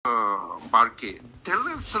Barke,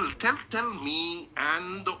 tell me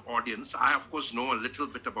and the audience. I of course know a little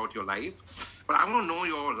bit about your life, but I want to know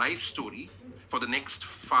your life story for the next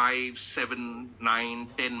 5, 7, 9,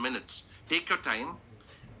 10 minutes. Take your time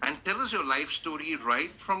and tell us your life story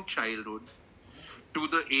right from childhood to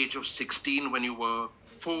the age of 16 when you were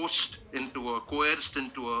coerced into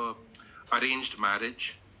a arranged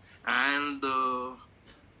marriage, and the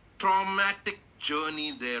traumatic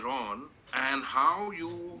journey thereon, and how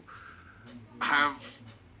you have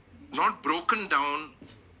not broken down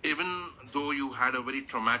even though you had a very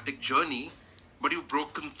traumatic journey, but you've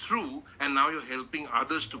broken through and now you're helping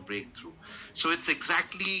others to break through. So it's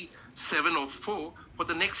exactly 7:04. For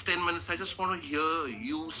the next 10 minutes, I just want to hear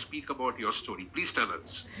you speak about your story. Please tell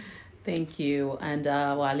us. Thank you. And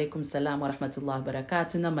wa alaikum salam wa rahmatullahi wa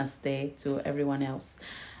barakatuh. Namaste to everyone else.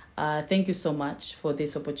 Thank you so much for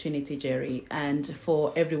this opportunity, Jerry, and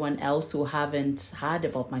for everyone else who haven't heard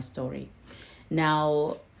about my story.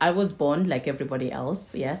 Now, I was born like everybody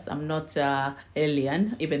else. Yes, I'm not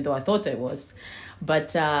alien, even though I thought I was.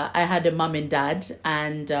 But I had a mom and dad.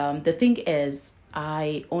 And the thing is,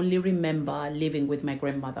 I only remember living with my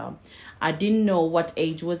grandmother. I didn't know what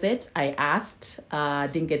age was it. I asked,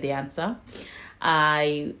 didn't get the answer.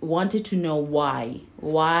 I wanted to know why.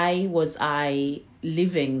 Why was I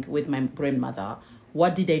living with my grandmother?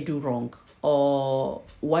 What did I do wrong? Or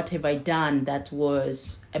what have I done that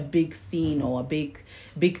was a big sin or a big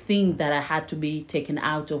thing that I had to be taken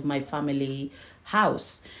out of my family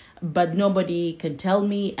house? But nobody can tell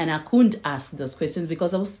me, and I couldn't ask those questions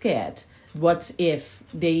because I was scared. What if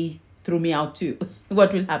they threw me out too?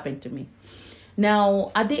 What will happen to me?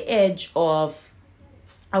 Now, at the age of,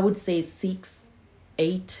 I would say 6,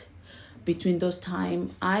 8, between those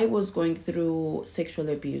time, I was going through sexual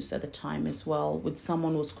abuse at the time as well with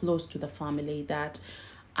someone who was close to the family, that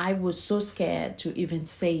I was so scared to even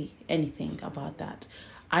say anything about that.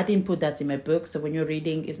 I didn't put that in my book, so when you're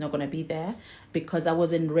reading, it's not going to be there because I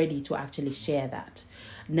wasn't ready to actually share that.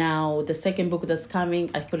 Now, the second book that's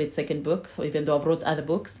coming, I call it second book, even though I've wrote other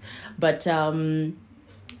books, but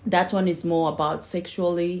that one is more about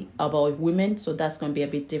about women, so that's going to be a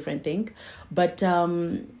bit different thing. But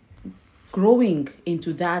growing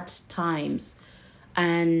into that times,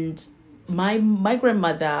 and my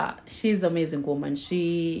grandmother, she's an amazing woman.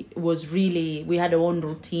 She was really, we had our own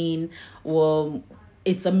routine. Well,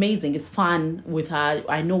 it's amazing. It's fun with her.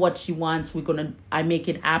 I know what she wants. I make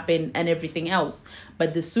it happen and everything else.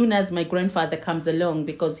 But as soon as my grandfather comes along,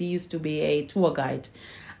 because he used to be a tour guide,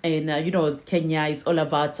 and Kenya is all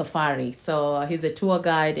about safari. So he's a tour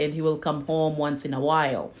guide and he will come home once in a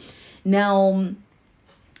while. Now,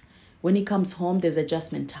 when he comes home, there's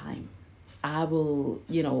adjustment time. I'll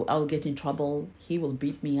get in trouble. He will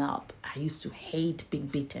beat me up. I used to hate being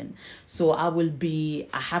beaten. So I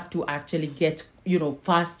have to actually get,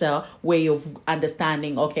 faster way of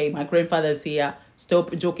understanding, okay, my grandfather's here.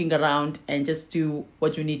 Stop joking around and just do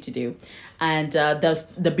what you need to do. And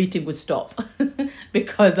the beating would stop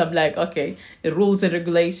because I'm like, okay, the rules and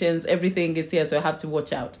regulations, everything is here. So I have to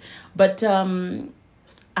watch out. But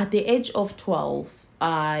at the age of 12,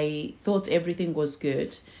 I thought everything was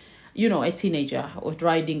good. A teenager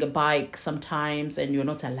riding a bike sometimes, and you're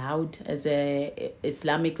not allowed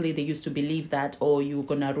Islamically, they used to believe that, you're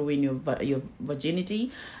gonna ruin your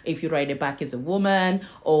virginity if you ride a bike as a woman,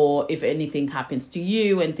 or if anything happens to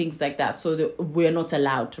you and things like that. So we're not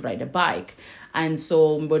allowed to ride a bike. And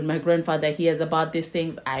so when my grandfather hears about these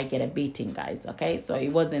things, I get a beating, guys. Okay, so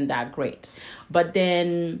it wasn't that great. But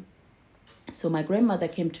then, so my grandmother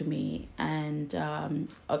came to me and,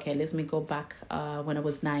 let me go back when I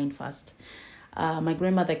was 9 first. My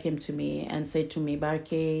grandmother came to me and said to me,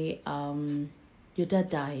 Barke, your dad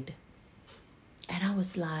died. And I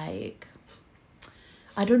was like,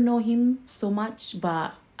 I don't know him so much,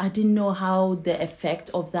 but I didn't know how the effect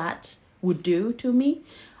of that would do to me.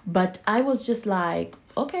 But I was just like,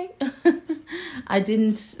 okay. I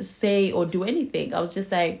didn't say or do anything. I was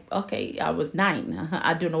just like, okay, I was 9.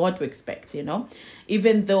 I don't know what to expect,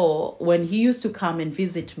 Even though when he used to come and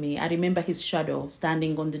visit me, I remember his shadow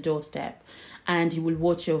standing on the doorstep and he will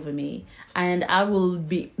watch over me. And I will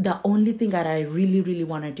be, the only thing that I really, really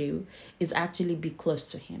want to do is actually be close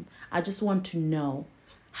to him. I just want to know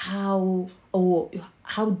how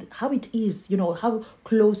it is, how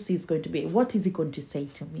close he's going to be. What is he going to say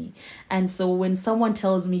to me? And so when someone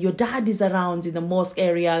tells me your dad is around in the mosque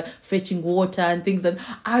area fetching water and things, that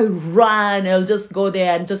I run, I'll just go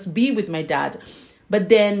there and just be with my dad. But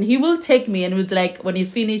then he will take me and was like, when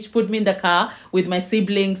he's finished, put me in the car with my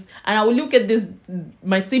siblings, and I will look at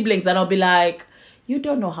my siblings and I'll be like, you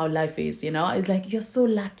don't know how life is, It's like, you're so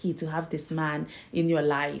lucky to have this man in your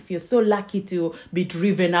life. You're so lucky to be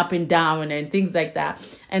driven up and down and things like that.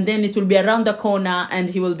 And then it will be around the corner and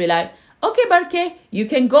he will be like, okay, Barke, you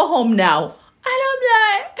can go home now. And I'm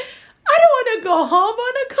like, I don't want to go home. I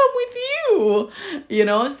want to come with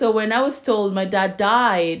you. So when I was told my dad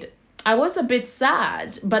died, I was a bit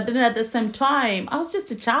sad. But then at the same time, I was just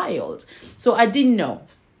a child. So I didn't know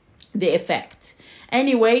the effect.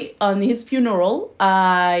 Anyway, on his funeral,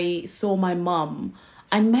 I saw my mom.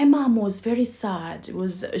 And my mom was very sad.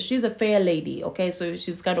 She's a fair lady, okay? So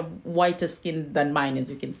she's kind of whiter skinned than mine, as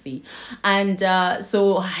you can see. And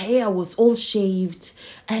so her hair was all shaved.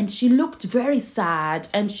 And she looked very sad.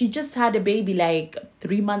 And she just had a baby, like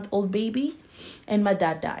 3-month-old baby. And my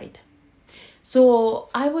dad died. So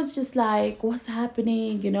I was just like, what's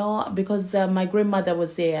happening, Because my grandmother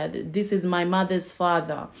was there. This is my mother's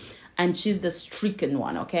father. And she's the stricken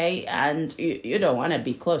one, okay? And you don't want to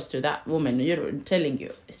be close to that woman. I'm telling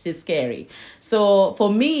you, she's scary. So for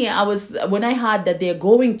me, when I heard that they're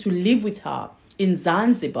going to live with her in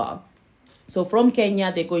Zanzibar. So from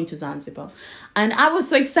Kenya, they're going to Zanzibar. And I was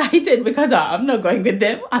so excited because I'm not going with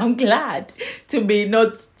them. I'm glad to be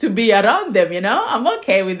around them, I'm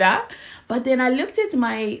okay with that. But then I looked at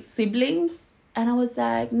my siblings and I was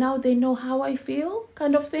like, now they know how I feel,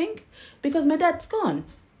 kind of thing. Because my dad's gone.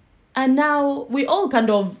 And now we all kind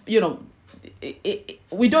of,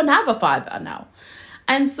 we don't have a father now.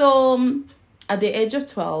 And so at the age of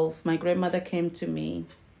 12, my grandmother came to me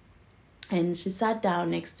and she sat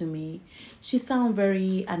down next to me. She sounded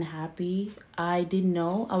very unhappy. I didn't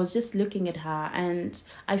know. I was just looking at her and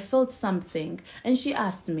I felt something. And she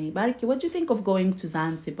asked me, Bariki, what do you think of going to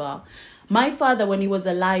Zanzibar? My father, when he was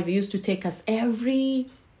alive, he used to take us every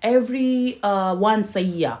once a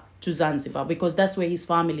year to Zanzibar because that's where his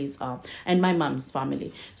families are and my mom's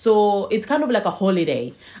family. So it's kind of like a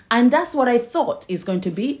holiday. And that's what I thought is going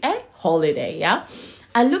to be a holiday, yeah?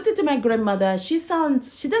 I looked at my grandmother.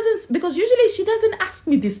 Because usually she doesn't ask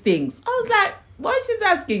me these things. I was like, why is she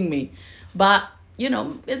asking me? But,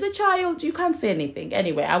 as a child, you can't say anything.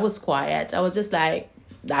 Anyway, I was quiet. I was just like,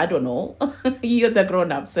 I don't know. You're the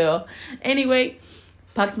grown-up. So anyway,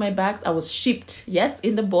 packed my bags. I was shipped,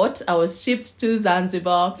 in the boat. I was shipped to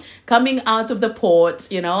Zanzibar, coming out of the port,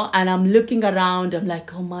 and I'm looking around. I'm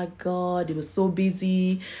like, oh my God, it was so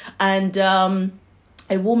busy. And a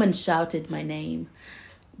woman shouted my name,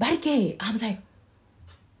 Barke. I was like,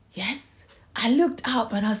 yes. I looked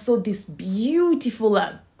up and I saw this beautiful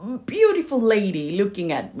lady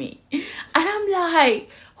looking at me. And I'm like,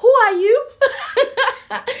 who are you?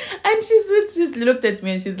 And she just looked at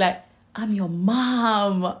me and she's like, I'm your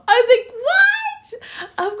mom. I was like, what?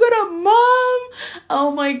 I've got a mom.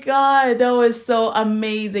 Oh my God, that was so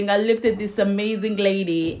amazing. I looked at this amazing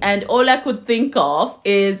lady and all I could think of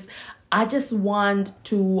is I just want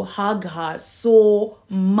to hug her so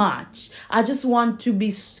much. I just want to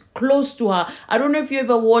be close to her. I don't know if you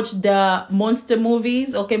ever watched the monster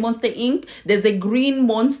movies, okay, Monster Inc. There's a green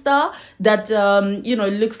monster that,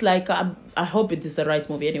 it looks like, I hope it is the right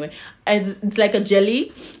movie anyway. It's like a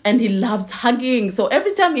jelly and he loves hugging. So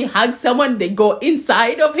every time he hugs someone, they go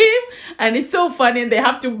inside of him and it's so funny and they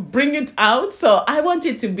have to bring it out. So I want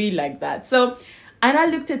it to be like that. So, and I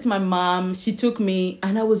looked at my mom, she took me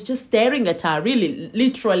and I was just staring at her, really,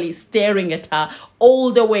 literally staring at her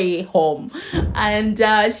all the way home. And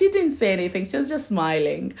she didn't say anything. She was just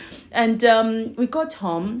smiling. And we got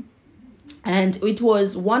home and it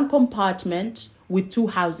was one compartment with 2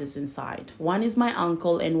 houses inside. One is my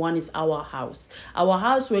uncle and one is our house. Our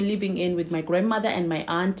house we're living in with my grandmother and my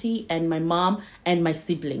auntie and my mom and my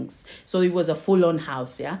siblings. So it was a full-on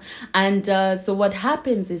house, yeah? And so what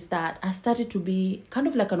happens is that I started to be kind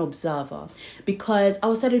of like an observer because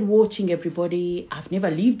I started watching everybody. I've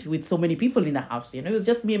never lived with so many people in the house, it was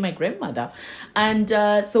just me and my grandmother. And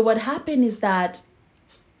so what happened is that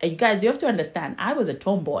you guys, you have to understand, I was a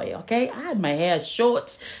tomboy, okay? I had my hair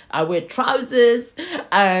short, I wear trousers,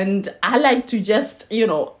 and I like to just,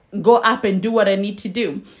 go up and do what I need to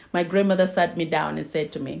do. My grandmother sat me down and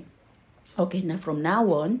said to me, okay, now from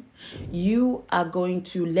now on, you are going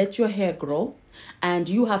to let your hair grow and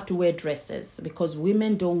you have to wear dresses because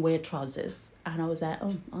women don't wear trousers. And I was like,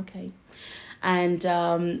 oh, okay. And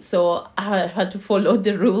so I had to follow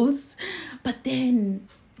the rules. But then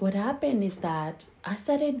what happened is that I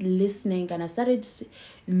started listening and I started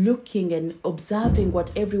looking and observing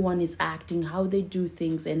what everyone is acting, how they do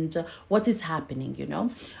things and what is happening,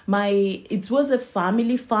 It was a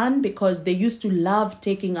family fun because they used to love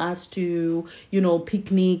taking us to,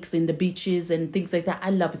 picnics in the beaches and things like that. I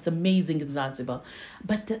love it. It's amazing in Zanzibar.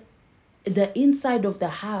 But the inside of the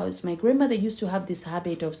house, my grandmother used to have this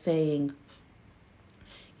habit of saying,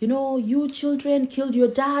 you children killed your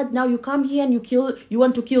dad. Now you come here and you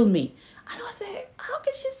want to kill me. And I was like, how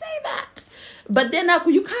can she say that? But then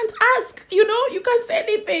you can't ask, you can't say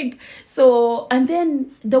anything. So, and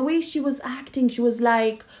then the way she was acting, she was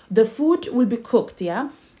like, the food will be cooked, yeah?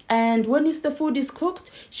 And when the food is cooked,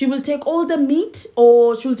 she will take all the meat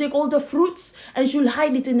or she'll take all the fruits and she'll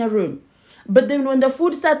hide it in a room. But then when the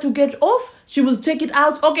food starts to get off, she will take it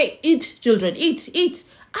out. Okay, eat, children, eat. And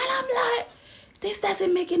I'm like, this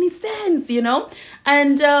doesn't make any sense,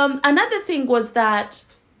 And another thing was that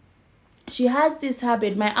she has this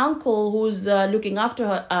habit. My uncle, who's looking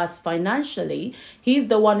after us financially, he's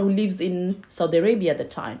the one who lives in Saudi Arabia at the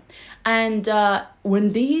time. And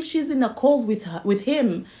when she's in a call with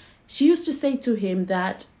him, she used to say to him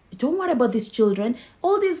that, don't worry about these children.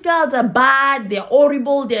 All these girls are bad. They're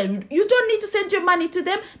horrible. You don't need to send your money to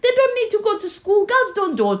them. They don't need to go to school. Girls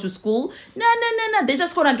don't go to school. No. They're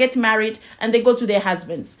just going to get married and they go to their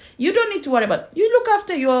husbands. You don't need to worry about it. You look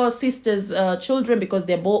after your sister's children because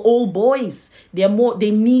they're all boys. They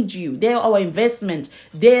need you. They're our investment.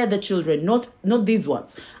 They're the children, not these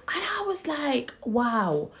ones. And I was like,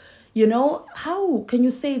 wow, how can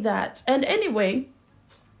you say that? And anyway,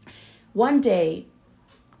 one day,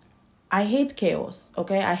 I hate chaos,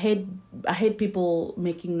 okay? I hate people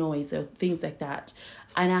making noise or things like that.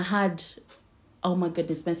 And I had, oh my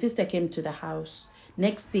goodness, my sister came to the house.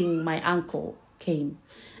 Next thing, my uncle came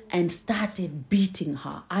and started beating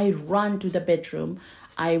her. I ran to the bedroom.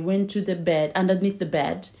 I went to the bed, underneath the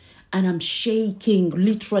bed, and I'm shaking,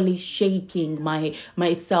 literally shaking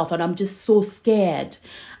myself. And I'm just so scared.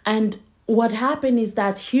 And what happened is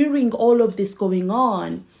that hearing all of this going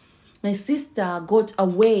on, my sister got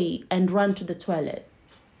away and ran to the toilet.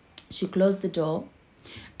 She closed the door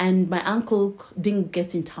and my uncle didn't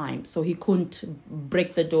get in time. So he couldn't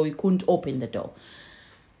break the door. He couldn't open the door.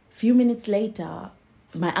 A few minutes later,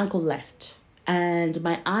 my uncle left and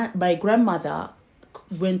my grandmother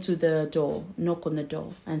went to the door, knocked on the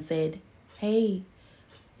door and said, hey,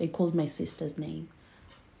 they called my sister's name.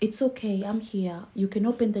 It's okay, I'm here. You can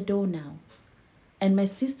open the door now. And my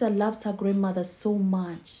sister loves her grandmother so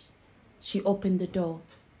much. She opened the door.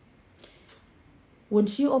 When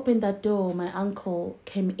she opened that door, my uncle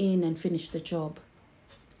came in and finished the job.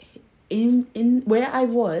 In where I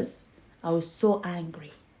was so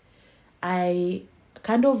angry. I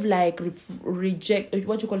kind of like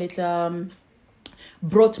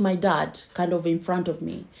brought my dad kind of in front of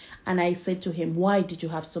me. And I said to him, why did you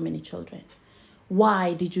have so many children?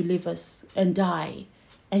 Why did you leave us and die?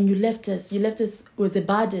 And you left us with a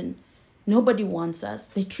burden. Nobody wants us.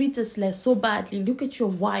 They treat us so badly. Look at your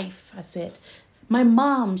wife, I said. My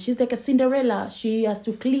mom, she's like a Cinderella. She has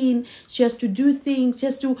to clean. She has to do things.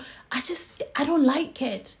 I don't like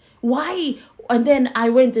it. Why? And then I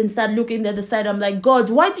went and started looking at the side. I'm like,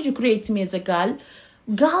 God, why did you create me as a girl?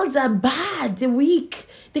 Girls are bad. They're weak.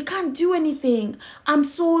 They can't do anything. I'm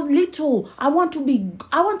so little. I want to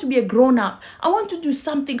be a grown-up. I want to do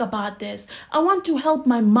something about this. I want to help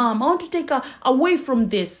my mom. I want to take her away from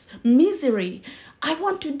this misery. I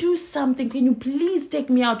want to do something. Can you please take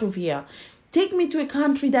me out of here? Take me to a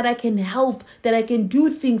country that I can help, that I can do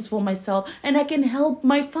things for myself, and I can help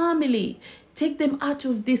my family. Take them out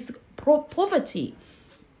of this poverty.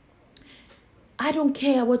 I don't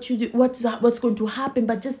care what you do, what's going to happen,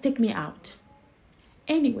 but just take me out.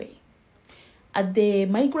 Anyway,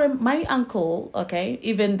 my uncle, okay,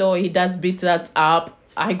 even though he does beat us up,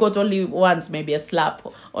 I got only once maybe a slap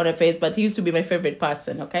on the face, but he used to be my favorite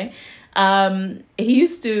person, okay? He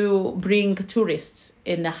used to bring tourists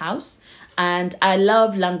in the house, and I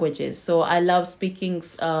love languages, so I love speaking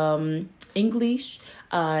English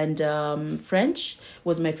and French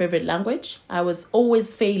was my favorite language. I was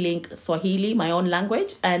always failing Swahili, my own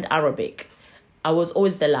language, and Arabic. I was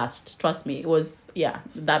always the last. Trust me, it was,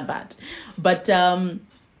 that bad. But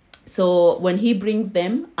so when he brings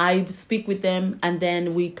them, I speak with them and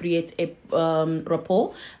then we create a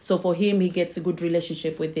rapport. So for him, he gets a good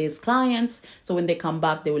relationship with his clients. So when they come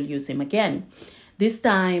back, they will use him again. This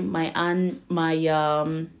time, my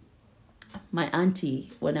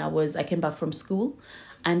auntie, when I came back from school,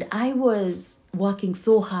 and I was working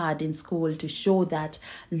so hard in school to show that,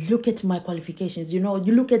 look at my qualifications. You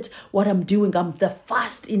look at what I'm doing. I'm the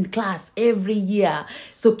first in class every year.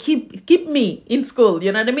 So keep me in school.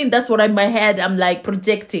 You know what I mean? That's what in my head I'm like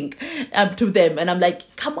projecting to them. And I'm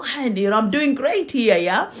like, come on, I'm doing great here,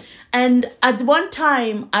 yeah? And at one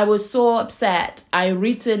time, I was so upset. I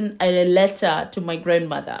written a letter to my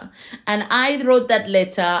grandmother, and I wrote that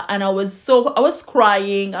letter, and I was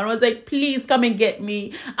crying, and I was like, please come and get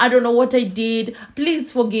me. I don't know what I did.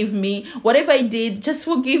 Please forgive me. Whatever I did, just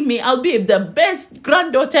forgive me. I'll be the best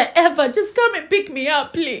granddaughter ever. Just come and pick me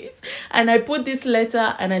up, please. And I put this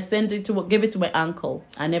letter and I gave it to my uncle.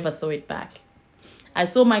 I never saw it back. I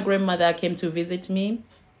saw my grandmother came to visit me.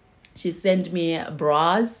 She sent me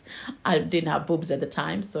bras. I didn't have boobs at the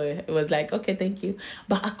time, so it was like, okay, thank you.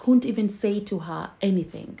 But I couldn't even say to her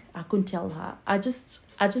anything. I couldn't tell her. I just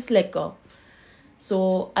let go.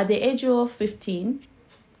 So at the age of 15,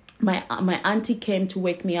 my auntie came to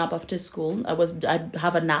wake me up after school. I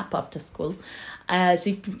have a nap after school.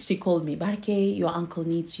 She called me, Barke, your uncle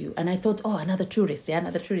needs you. And I thought, oh, another tourist. Yeah,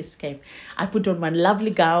 another tourist came. I put on my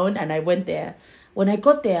lovely gown and I went there. When I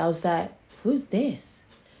got there, I was like, who's this?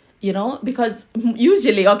 You know, because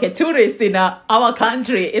usually, okay, tourists in our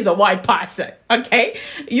country is a white person, okay?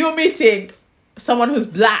 You're meeting someone who's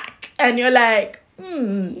black and you're like,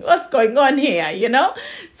 what's going on here, you know?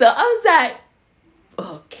 So I was like,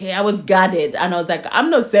 okay, I was guarded and I was like,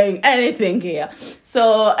 I'm not saying anything here.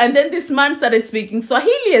 So, and then this man started speaking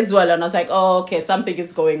Swahili as well. And I was like, oh, okay, something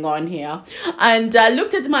is going on here. And I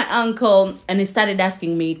looked at my uncle and he started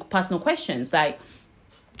asking me personal questions like,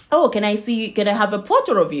 oh, can I have a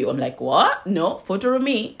photo of you? I'm like, what? No, photo of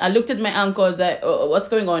me. I looked at my uncle. I was like, oh, what's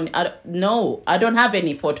going on? No, I don't have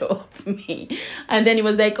any photo of me. And then he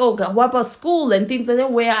was like, oh, what about school and things like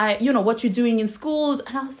that, where what you're doing in schools?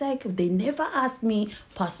 And I was like, they never asked me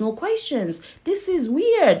personal questions. This is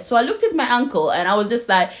weird. So I looked at my uncle and I was just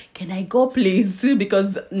like, can I go, please?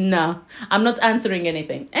 Because I'm not answering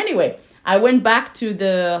anything. Anyway, I went back to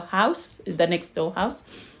the house, the next door house.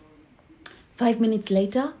 5 minutes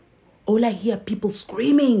later, all I hear people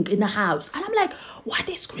screaming in the house. And I'm like, what are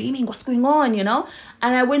they screaming? What's going on, And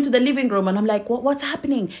I went to the living room and I'm like, what's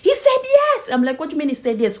happening? He said yes. I'm like, what do you mean he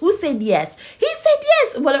said yes? Who said yes? He said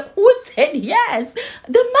yes. Well, like, who said yes?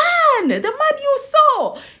 The man you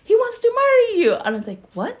saw. He wants to marry you. And I was like,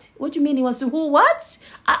 what? What do you mean he wants to who? What?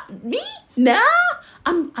 Me? Nah.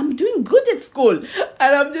 I'm doing good at school.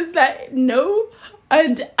 And I'm just like, no.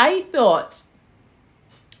 And I thought,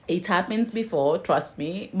 it happens before, trust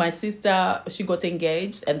me. My sister, she got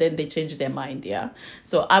engaged and then they changed their mind, yeah.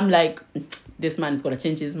 So I'm like, this man is going to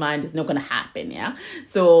change his mind. It's not going to happen, yeah.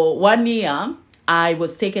 So 1 year, I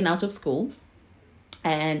was taken out of school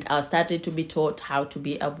and I started to be taught how to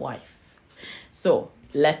be a wife. So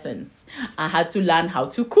lessons. I had to learn how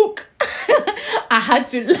to cook. I had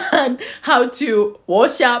to learn how to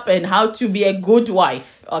wash up and how to be a good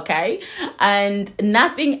wife, okay? And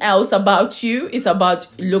nothing else about you is about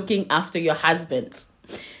looking after your husband.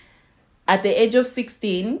 At the age of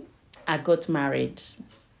 16, I got married.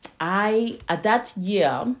 At that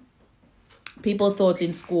year, people thought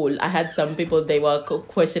in school, I had some people, they were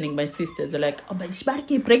questioning my sisters. They're like, oh, but is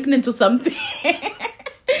Barke pregnant or something?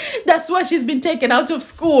 That's why she's been taken out of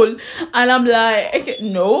school. And I'm like,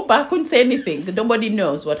 no, but I couldn't say anything. Nobody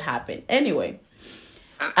knows what happened. Anyway.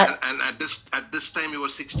 And at this time, you were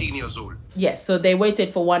 16 years old. Yes, so they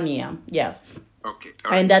waited for 1 year. Yeah. Okay.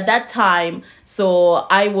 All right. And at that time, so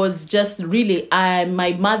I was just really,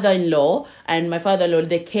 my mother-in-law and my father-in-law,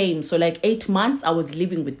 they came. So like 8 months, I was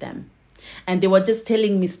living with them. And they were just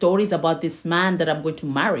telling me stories about this man that I'm going to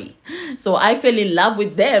marry. So I fell in love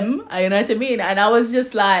with them, you know what I mean? And I was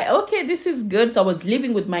just like, okay, this is good. So I was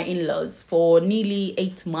living with my in-laws for nearly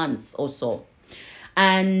 8 months or so.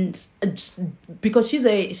 And because she's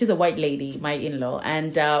a white lady, my in-law.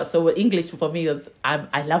 And so English for me was,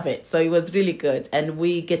 I love it. So it was really good. And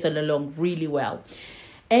we get along really well.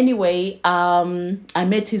 Anyway, I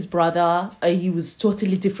met his brother. He was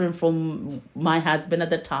totally different from my husband at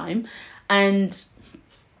the time. And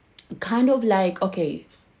kind of like, okay,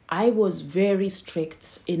 I was very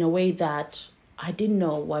strict in a way that I didn't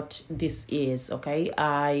know what this is, okay?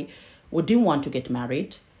 I didn't want to get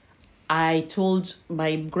married. I told,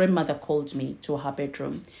 my grandmother called me to her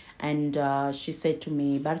bedroom and she said to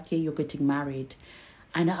me, Barke, you're getting married.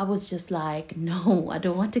 And I was just like, no, I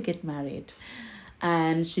don't want to get married.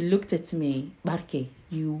 And she looked at me, Barke,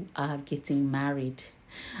 you are getting married.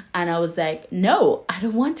 And I was like, no, I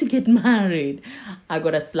don't want to get married. I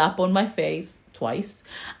got a slap on my face twice.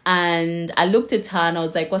 And I looked at her and I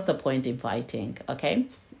was like, what's the point in fighting? Okay.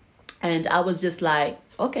 And I was just like,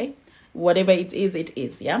 okay, whatever it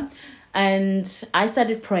is, yeah. And I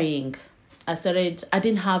started praying. I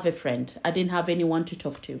didn't have a friend. I didn't have anyone to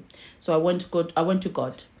talk to. So I went to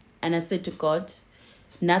God. And I said to God,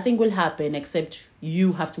 nothing will happen except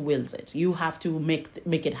you have to will it. You have to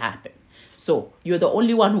make it happen. So you're the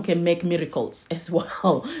only one who can make miracles as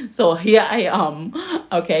well. So here I am.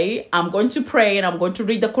 Okay, I'm going to pray and I'm going to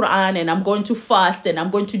read the Quran and I'm going to fast and I'm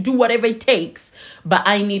going to do whatever it takes. But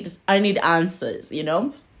I need answers, you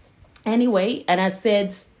know. Anyway, and I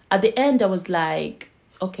said at the end, I was like,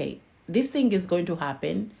 okay, this thing is going to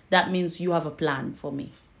happen. That means you have a plan for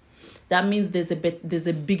me. That means there's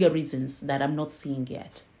a bigger reasons that I'm not seeing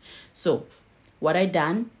yet. So what I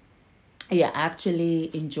done, I actually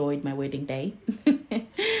enjoyed my wedding day.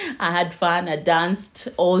 I had fun. I danced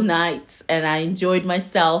all night and I enjoyed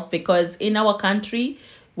myself, because in our country,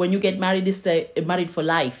 when you get married, it's married for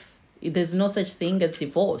life. There's no such thing as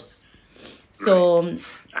divorce. So,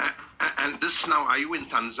 and this now, are you in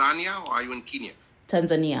Tanzania or are you in Kenya?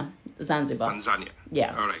 Tanzania, Zanzibar. Tanzania.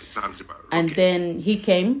 Yeah. All right, Zanzibar. Okay. And then he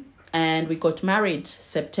came and we got married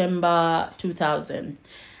September 2000.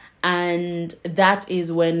 And that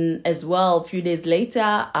is when, as well, a few days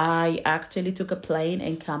later, I actually took a plane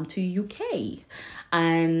and come to UK.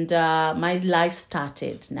 And my life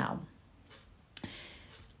started now.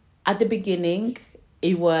 At the beginning,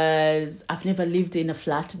 I've never lived in a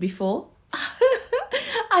flat before.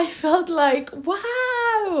 I felt like,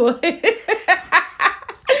 wow.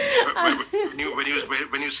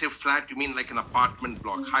 When you say flat, you mean like an apartment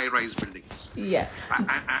block, high-rise buildings. Yeah.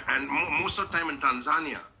 And most of the time in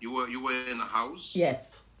Tanzania, you were in a house.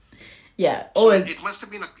 Yes. Yeah. So Always. it must have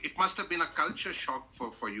been a culture shock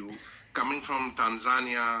for you, coming from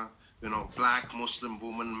Tanzania, you know, black Muslim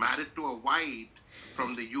woman married to a white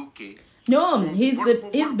from the UK. No, he's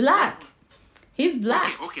black. He's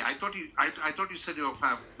black. Okay. I thought you said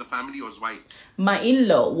the family was white. My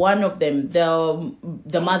in-law, one of them,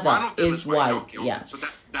 the mother is white. Okay. Yeah. So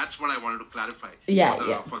that's what I wanted to clarify.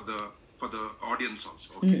 Yeah. For the audience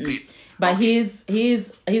also. Okay, great. But okay.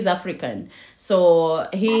 he's African. So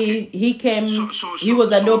he came. He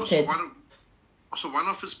was adopted. So one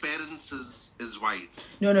of his parents is white.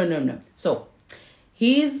 No. So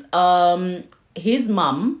his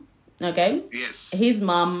mom. Okay. Yes. His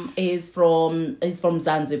mom is from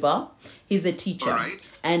Zanzibar. He's a teacher. All right.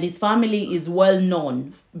 And his family is well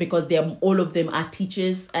known because all of them are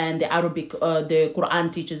teachers, and the Arabic, the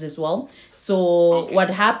Quran teachers as well. So what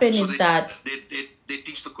happened is that they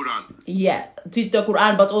teach the Quran. Yeah, teach the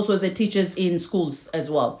Quran, but also as teachers in schools as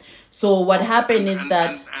well. So what happened is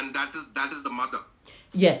that that is the mother.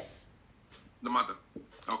 Yes. The mother.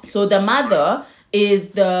 Okay. So the mother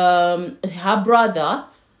is her brother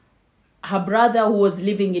who was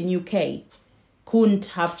living in UK couldn't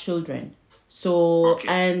have children. So,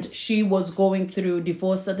 and she was going through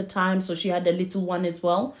divorce at the time. So she had a little one as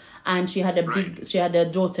well. And she had she had a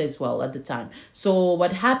daughter as well at the time. So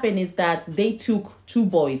what happened is that they took 2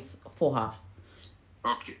 boys for her.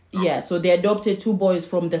 Okay. Yeah. So they adopted 2 boys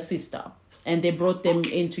from the sister and they brought them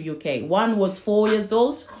into UK. One was 4 years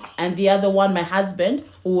old and the other one, my husband,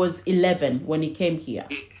 who was 11 when he came here.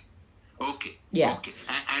 Okay. Yeah. Okay.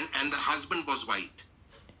 And the husband was white?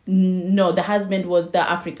 No, the husband was the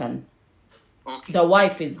African. Okay. The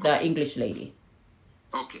wife is the English lady.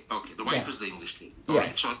 Okay. The wife is the English lady.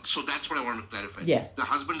 Yes. Right. So that's what I wanted to clarify. Yeah. The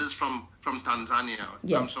husband is from Tanzania.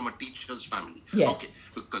 Yes. Comes from a teacher's family. Yes. Okay.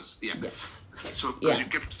 Because Yeah. So because you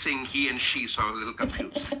kept saying he and she, so I was a little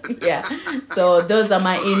confused. Yeah. So those are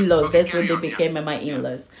my in-laws. Okay, That's when they became my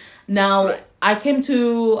in-laws. Now, Right. I came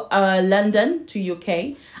to London, to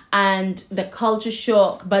UK, and the culture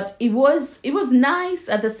shock, but it was nice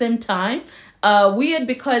at the same time. Weird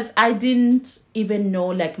because I didn't even know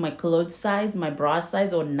like my clothes size, my bra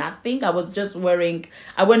size or nothing. I was just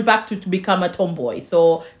I went back to become a tomboy.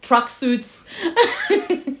 So tracksuits,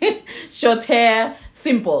 short hair,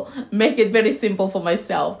 simple. Make it very simple for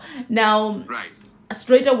myself. Now,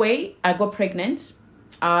 straight away, I got pregnant.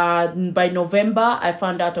 By November, I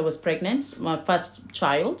found out I was pregnant, my first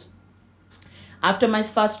child. After my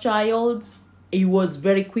first child, it was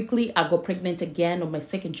very quickly, I got pregnant again on my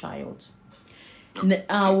second child.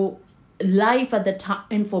 Now, life at the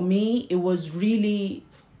time for me, it was really,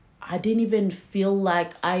 I didn't even feel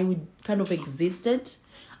like I kind of existed.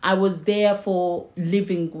 I was there for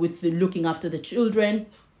looking after the children,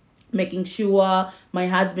 making sure my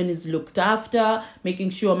husband is looked after, making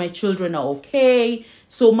sure my children are okay.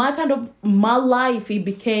 So my life, it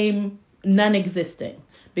became non-existent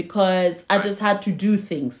because I just had to do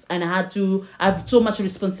things and I have so much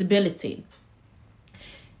responsibility.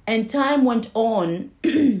 And time went on.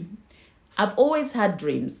 I've always had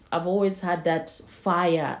dreams. I've always had that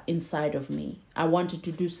fire inside of me. I wanted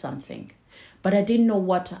to do something, but I didn't know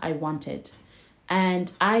what I wanted.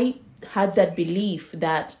 And I had that belief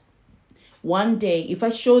that one day, if I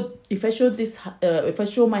show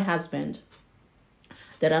my husband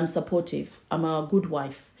that I'm supportive, I'm a good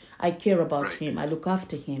wife, I care about Right. him, I look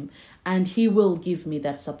after him, and he will give me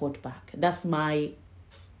that support back. That's my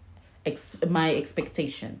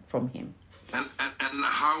expectation from him. And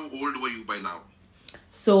how old were you by now?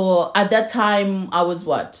 So at that time, I was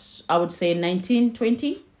what? I would say 19,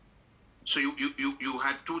 20. So you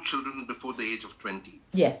had 2 children before the age of 20.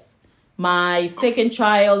 Yes. My second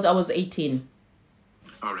child, I was 18.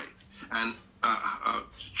 All right. And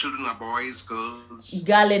children are boys, girls?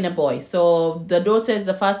 Girl and a boy. So the daughter is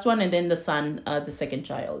the first one, and then the son, the second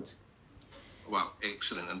child. Wow,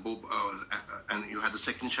 excellent. And both, and you had the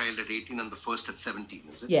second child at 18 and the first at 17,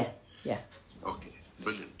 is it? Yeah. Okay,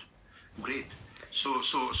 brilliant, great. So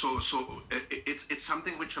it's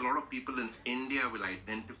something which a lot of people in India will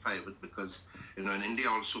identify with, because in India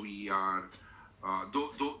also we are,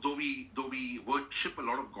 though we worship a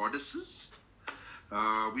lot of goddesses,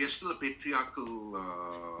 we are still a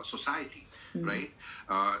patriarchal society, right?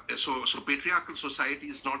 So patriarchal society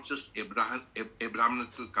is not just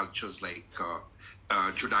Abrahamical cultures like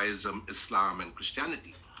Judaism, Islam, and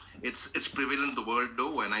Christianity. It's prevalent the world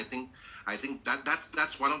over, and I think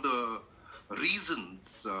that's one of the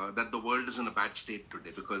reasons that the world is in a bad state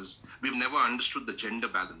today, because we've never understood the gender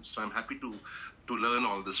balance. So I'm happy to learn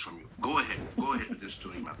all this from you. Go ahead with your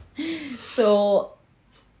story, ma'am. So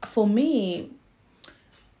for me,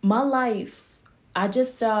 my life, I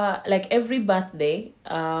just like every birthday,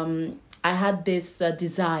 I had this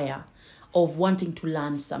desire of wanting to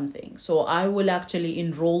learn something. So I will actually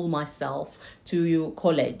enroll myself to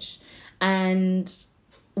college, and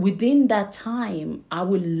within that time, I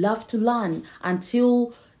would love to learn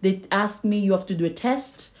until they ask me, you have to do a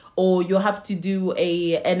test or you have to do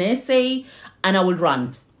an essay, and I will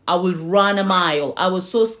run. I will run a mile. I was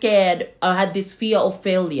so scared. I had this fear of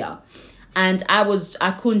failure, and I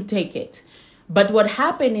couldn't take it. But what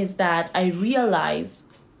happened is that I realized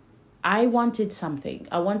I wanted something.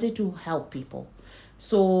 I wanted to help people.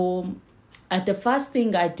 So the first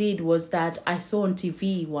thing I did was that I saw on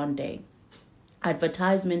TV one day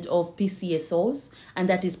advertisement of PCSOs, and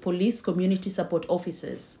that is Police Community Support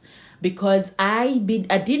Officers, because I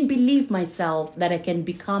didn't believe myself that I can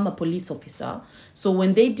become a police officer. So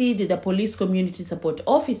when they did the Police Community Support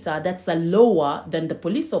Officer, that's a lower than the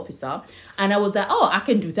police officer, and I was like, oh, I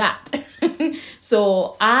can do that.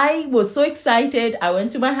 So I was so excited. I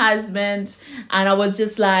went to my husband and I was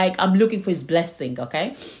just like, I'm looking for his blessing,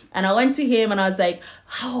 okay? And I went to him and I was like,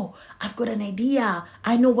 oh, I've got an idea.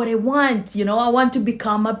 I know what I want. I want to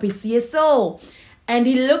become a PCSO. And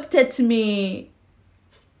he looked at me.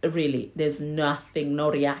 Really, there's nothing, no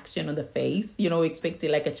reaction on the face.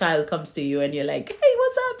 Expecting like a child comes to you and you're like, hey,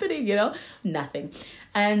 what's happening? Nothing.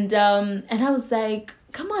 And I was like,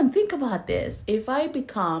 come on, think about this. If I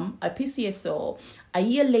become a PCSO, a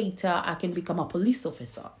year later, I can become a police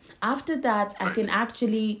officer. After that, I can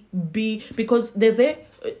actually because there's a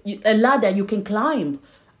ladder you can climb.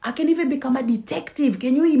 I can even become a detective.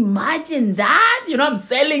 Can you imagine that? I'm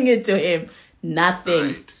selling it to him. Nothing.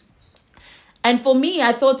 Right. And for me,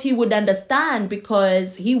 I thought he would understand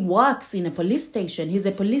because he works in a police station. He's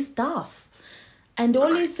a police staff. And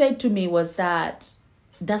all he said to me was that,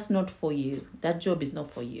 that's not for you. That job is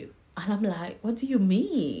not for you. And I'm like, what do you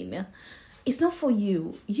mean? It's not for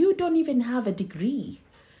you. You don't even have a degree.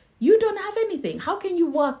 You don't have anything. How can you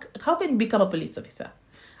work? How can you become a police officer?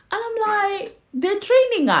 And I'm like, they're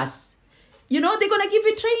training us. They're going to give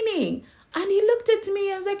you training. And he looked at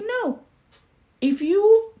me and was like, no. If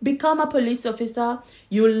you become a police officer,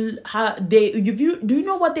 do you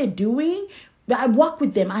know what they're doing? I work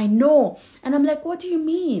with them, I know. And I'm like, what do you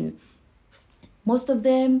mean? Most of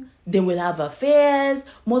them, they will have affairs.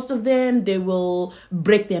 Most of them, they will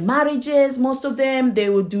break their marriages. Most of them, they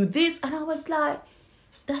will do this. And I was like,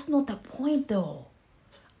 that's not the point though.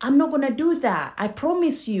 I'm not going to do that. I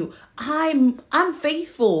promise you, I'm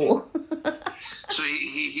faithful. So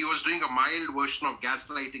he was doing a mild version of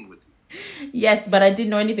gaslighting with you. Yes, but I didn't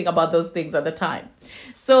know anything about those things at the time.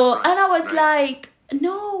 So, and I was like,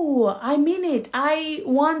 no, I mean it. I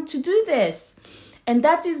want to do this. And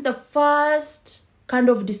that is the first kind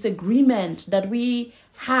of disagreement that we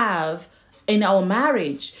have in our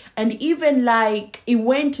marriage. And even like it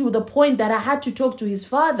went to the point that I had to talk to his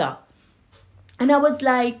father. And I was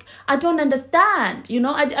like, I don't understand.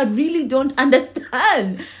 I really don't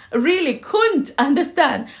understand. Really couldn't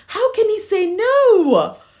understand. How can he say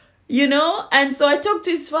no? And so I talked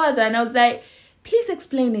to his father and I was like, please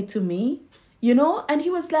explain it to me, and he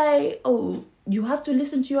was like, oh, you have to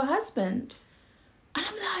listen to your husband. And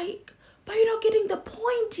I'm like, but you're not getting the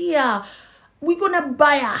point here. we're gonna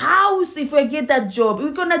buy a house if we get that job.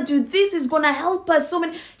 We're gonna do this. It's gonna help us so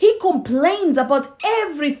many. He complains about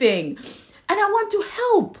everything, and I want to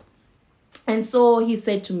help. And so he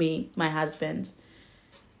said to me, my husband,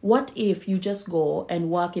 what if you just go and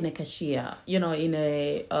work in a cashier, in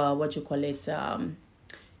a,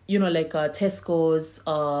 like Tesco's,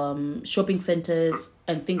 shopping centers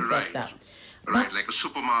and things like that. Right, like a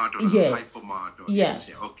supermart or yes. a hypermart. Or yeah.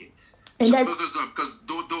 Okay. And so that's, because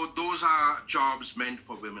those are jobs meant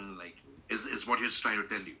for women like you, is what he's trying to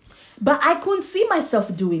tell you. But I couldn't see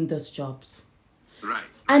myself doing those jobs. Right.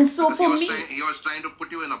 And so because for me... he was trying to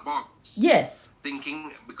put you in a box. Yes.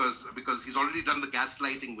 Thinking, because he's already done the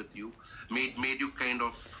gaslighting with you, made you kind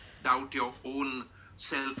of doubt your own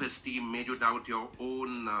self-esteem, made you doubt your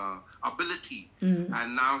own ability.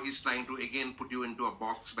 And now he's trying to again put you into a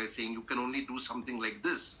box by saying you can only do something like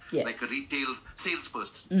this, yes. like a retail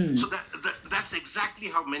salesperson. So that's exactly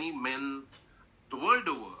how many men the world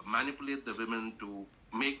over manipulate the women to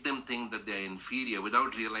make them think that they're inferior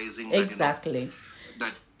without realizing that, exactly.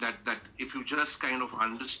 That if you just kind of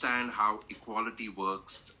understand how equality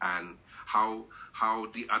works and how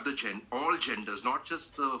the other all genders, not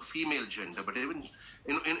just the female gender, but even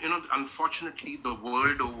unfortunately the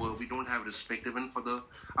world over we don't have respect even for the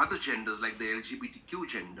other genders like the LGBTQ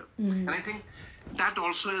gender. And I think that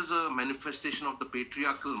also is a manifestation of the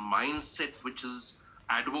patriarchal mindset which is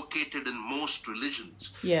advocated in most religions.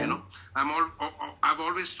 Yeah. I've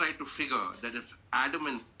always tried to figure that if Adam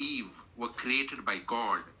and Eve were created by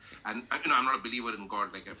God, and I'm not a believer in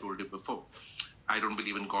God like I told you before. I don't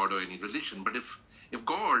believe in God or any religion, but if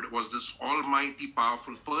God was this almighty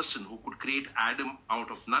powerful person who could create Adam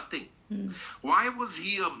out of nothing, why was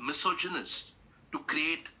he a misogynist to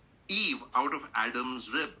create Eve out of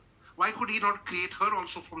Adam's rib? Why could he not create her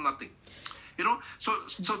also from nothing?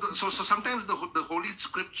 So sometimes the Holy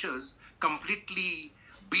Scriptures completely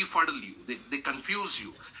befuddle you. They confuse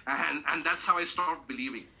you. And that's how I stopped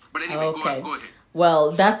believing. But anyway, okay. go ahead.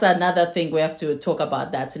 Well, that's another thing. We have to talk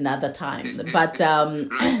about that another time. But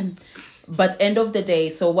right. But end of the day,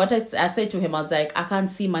 so what I said to him, I was like, I can't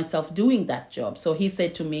see myself doing that job. So he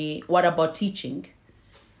said to me, what about teaching?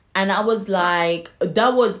 And I was like,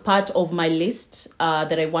 that was part of my list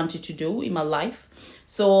that I wanted to do in my life.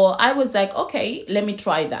 So I was like, okay, let me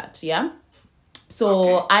try that. Yeah.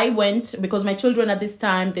 So okay. I went, because my children at this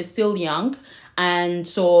time, they're still young. And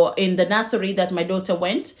so in the nursery that my daughter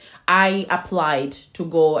went, I applied to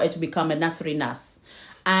go to become a nursery nurse.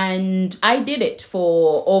 And I did it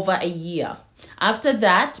for over a year. After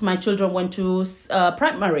that, my children went to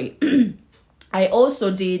primary. I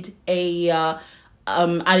also did again,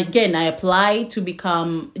 I applied to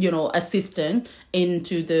become, assistant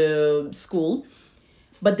into the school.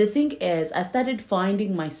 But the thing is, I started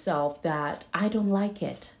finding myself that I don't like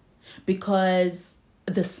it because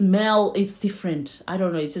the smell is different. I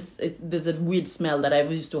don't know. There's a weird smell that I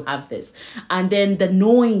used to have this. And then the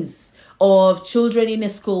noise of children in a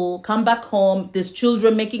school, come back home, there's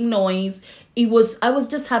children making noise. I was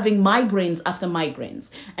just having migraines after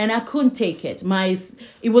migraines and I couldn't take it.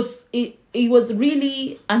 It was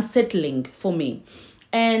really unsettling for me.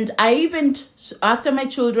 And I even, after my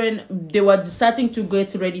children, they were starting to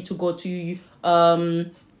get ready to go to,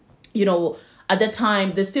 at the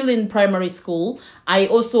time, they're still in primary school. I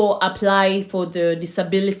also applied for the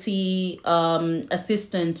disability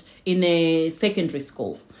assistant in a secondary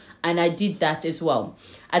school. And I did that as well.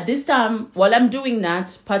 At this time, while I'm doing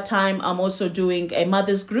that, part-time, I'm also doing a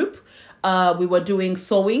mother's group. We were doing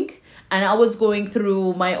sewing. And I was going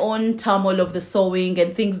through my own turmoil of the sewing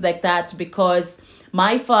and things like that because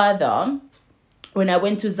my father, when I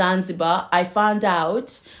went to Zanzibar, I found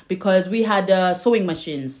out because we had sewing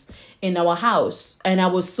machines in our house. And I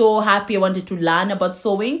was so happy. I wanted to learn about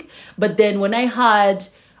sewing. But then when I heard,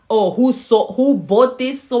 who bought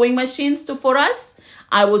these sewing machines for us,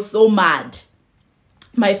 I was so mad.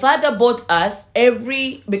 My father bought us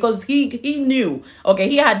because he knew, okay,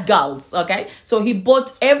 he had girls, okay? So he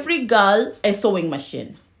bought every girl a sewing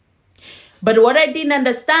machine. But what I didn't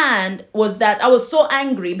understand was that I was so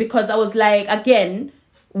angry because I was like, again,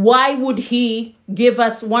 why would he give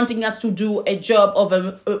us, wanting us to do a job of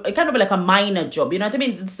a kind of like a minor job? You know what I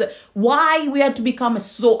mean? Why we had to become a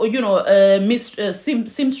seamstress?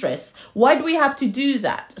 Why do we have to do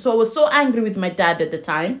that? So I was so angry with my dad at the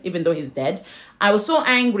time, even though he's dead. I was so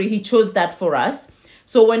angry he chose that for us.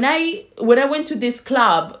 So when I went to this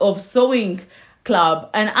club of sewing club,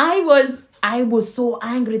 and I was so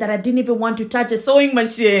angry that I didn't even want to touch a sewing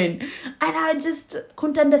machine. And I just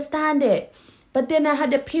couldn't understand it. But then I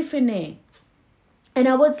had epiphany. And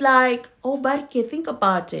I was like, oh, Barke, think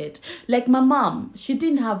about it. Like my mom, she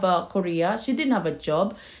didn't have a career. She didn't have a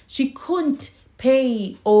job. She couldn't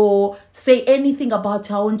pay or say anything about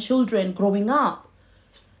her own children growing up.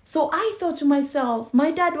 So I thought to myself,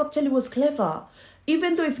 my dad actually was clever.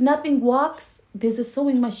 Even though if nothing works, there's a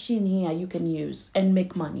sewing machine here you can use and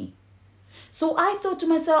make money. So I thought to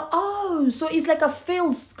myself, oh, so it's like a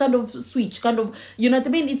fail kind of switch, kind of, you know what I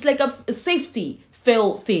mean? It's like a safety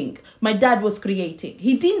fail thing my dad was creating.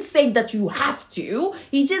 He didn't say that you have to.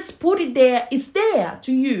 He just put it there. It's there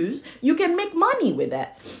to use. You can make money with it.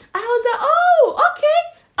 And I was like, oh,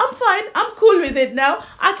 okay. I'm fine. I'm cool with it now.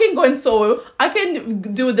 I can go and sew. I can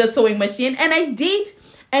do the sewing machine. And I did.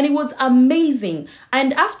 And it was amazing.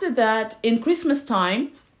 And after that, in Christmas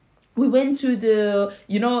time, we went to the,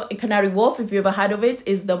 Canary Wharf, if you ever heard of it,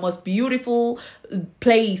 is the most beautiful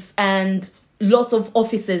place and lots of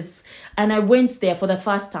offices. And I went there for the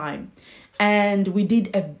first time. And we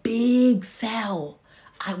did a big sale.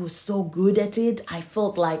 I was so good at it. I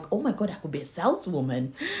felt like, oh my God, I could be a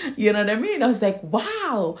saleswoman. You know what I mean? I was like,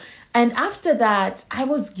 wow. And after that, I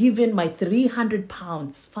was given my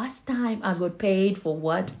 £300. First time I got paid for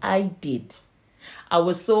what I did. I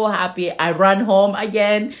was so happy. I ran home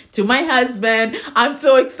again to my husband. I'm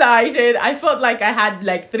so excited. I felt like I had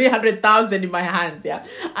like 300,000 in my hands. Yeah.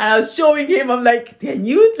 And I was showing him, I'm like, can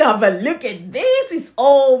you have a look at this? It's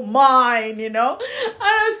all mine, And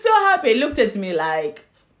I was so happy. He looked at me like,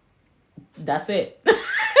 that's it.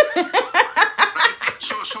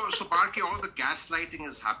 So Barke, all the gaslighting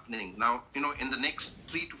is happening now. In the next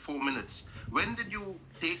 3 to 4 minutes. When did you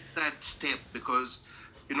take that step? Because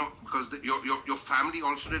your family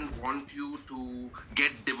also didn't want you to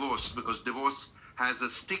get divorced, because divorce has a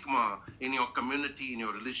stigma in your community, in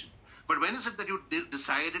your religion. But when is it that you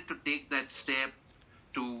decided to take that step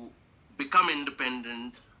to become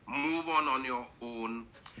independent, move on your own?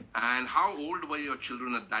 And how old were your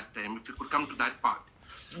children at that time? If you could come to that part.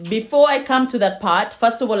 Before I come to that part,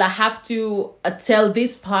 first of all, I have to tell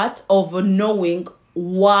this part of knowing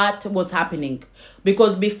what was happening.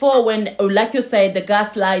 Because before, when, like you said, the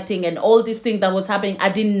gaslighting and all these things that was happening, I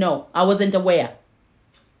didn't know. I wasn't aware. Right.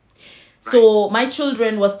 So my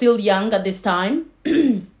children were still young at this time.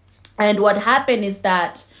 And what happened is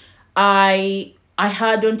that I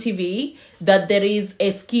heard on TV that there is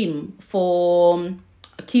a scheme for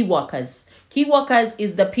key workers. Key workers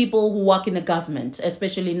is the people who work in the government,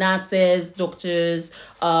 especially nurses, doctors,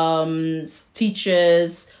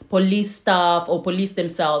 teachers, police staff, or police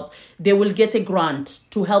themselves. They will get a grant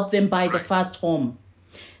to help them buy the first home.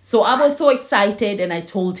 So I was so excited, and I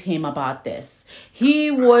told him about this. He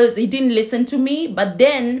didn't listen to me, but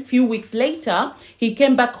then a few weeks later, he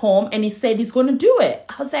came back home and he said he's going to do it.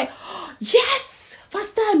 I was like, oh, yes,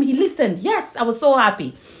 first time he listened. Yes, I was so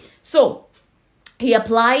happy. So he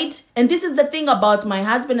applied, and this is the thing about my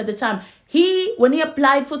husband at the time. When he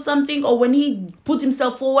applied for something, or when he put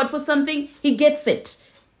himself forward for something, he gets it.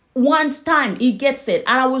 One time he gets it,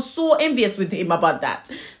 and I was so envious with him about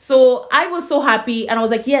that. So I was so happy, and I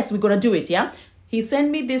was like, yes, we're gonna do it. Yeah. He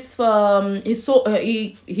sent me this.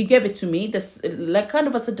 He gave it to me. This like kind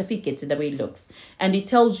of a certificate, the way it looks, and it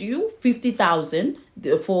tells you 50,000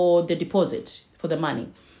 for the deposit for the money.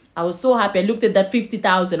 I was so happy. I looked at that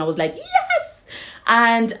 50,000. I was like, yes.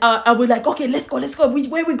 And I was like, okay, let's go.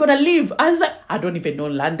 Where are we gonna live? I was like, I don't even know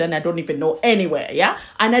London. I don't even know anywhere. Yeah,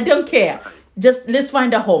 and I don't care. Just let's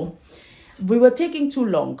find a home. We were taking too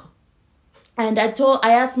long. And I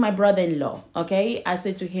asked my brother-in-law, okay? I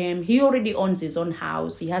said to him, he already owns his own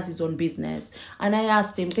house. He has his own business. And I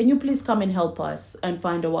asked him, can you please come and help us and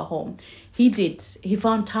find our home? He did. He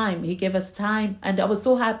found time. He gave us time. And I was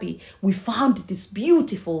so happy. We found this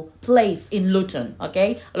beautiful place in Luton,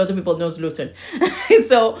 okay? A lot of people knows Luton.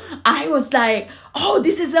 So I was like, oh,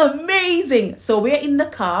 this is amazing. So we're in the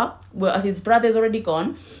car. His brother's already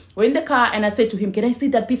gone. We're in the car, and I said to him, can I see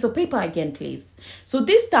that piece of paper again, please? So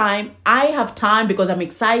this time, I have time because I'm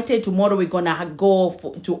excited. Tomorrow, we're going to go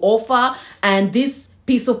to offer, and this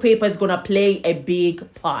piece of paper is going to play a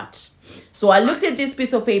big part. So I looked at this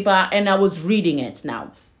piece of paper, and I was reading it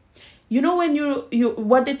now. You know when you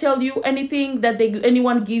what they tell you, anything that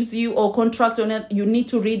anyone gives you or contract on it, you need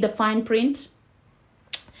to read the fine print?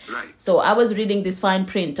 Right. So I was reading this fine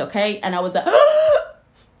print, okay? And I was like,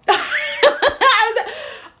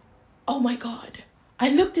 oh my God. I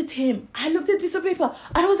looked at him. I looked at the piece of paper.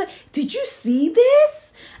 And I was like, did you see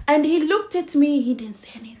this? And he looked at me. He didn't say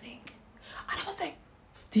anything. And I was like,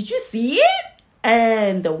 did you see it?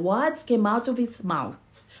 And the words came out of his mouth.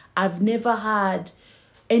 I've never had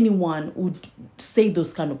anyone would say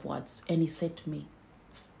those kind of words. And he said to me,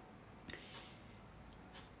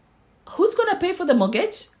 who's going to pay for the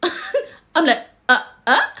mortgage? I'm like,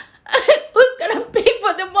 who's going to pay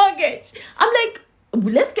for the mortgage? I'm like,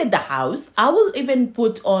 let's get the house. I will even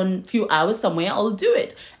put on few hours somewhere. I'll do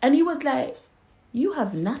it. And he was like, you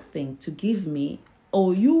have nothing to give me,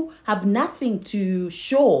 or you have nothing to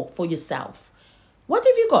show for yourself. What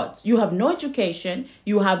have you got? You have no education.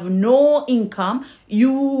 You have no income.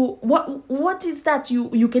 What is that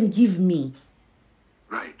you can give me?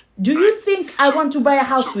 Right. Do you think I want to buy a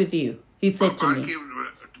house with you? He said to me.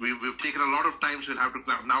 We've taken a lot of times. We'll have to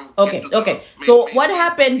now. Okay. So what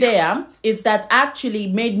happened there is that actually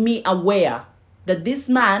made me aware that this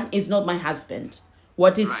man is not my husband.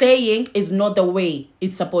 What he's saying is not the way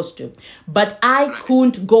it's supposed to. But I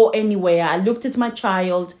couldn't go anywhere. I looked at my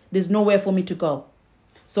child. There's nowhere for me to go.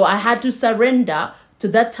 So I had to surrender to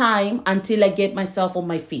that time until I get myself on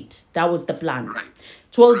my feet. That was the plan. Right.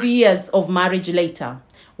 12 years of marriage later,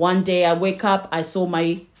 one day I wake up, I saw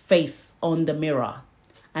my face on the mirror.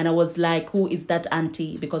 And I was like, who is that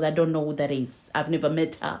auntie? Because I don't know who that is. I've never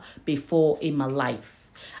met her before in my life.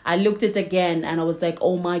 I looked at it again and I was like,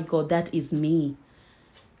 oh my God, that is me.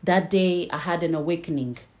 That day I had an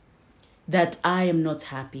awakening that I am not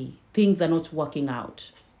happy. Things are not working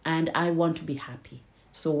out and I want to be happy.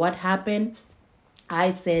 So what happened?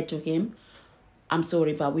 I said to him, I'm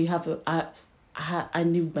sorry, but I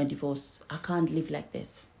need my divorce. I can't live like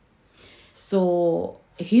this. So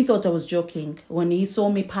he thought I was joking. When he saw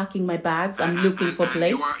me packing my bags, I'm looking for a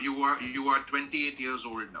place. You are 28 years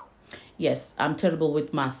old now. Yes, I'm terrible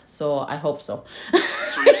with math, so I hope so.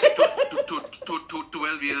 So you said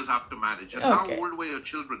 12 years after marriage. And Okay. how old were your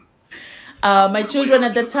children? My children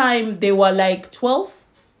at the time, they were like 12.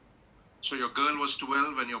 So your girl was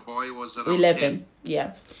 12 and your boy was around 11,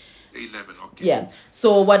 yeah. 11, okay. Yeah.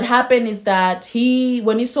 So what happened is that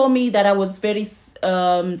when he saw me that I was very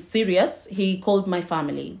serious, he called my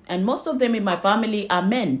family. And most of them in my family are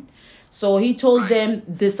men. So he told them,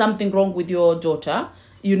 there's something wrong with your daughter.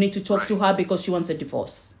 You need to talk to her because she wants a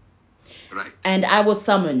divorce. Right. And I was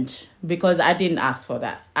summoned because I didn't ask for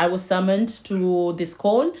that. I was summoned to this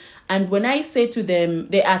call. And when I say to them,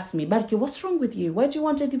 they asked me, Barke, what's wrong with you? Why do you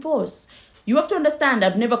want a divorce? You have to understand,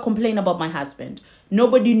 I've never complained about my husband.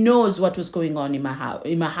 Nobody knows what was going on in my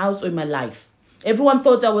house or in my life. Everyone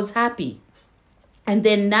thought I was happy. And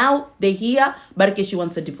then now they hear, Barke, she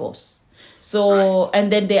wants a divorce. So,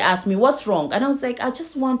 and then they asked me, what's wrong? And I was like, I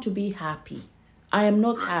just want to be happy. I am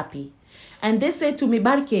not happy. And they said to me,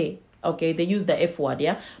 Barke, okay, they use the F word,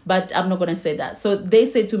 yeah? But I'm not going to say that. So they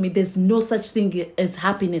said to me, there's no such thing as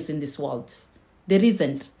happiness in this world. There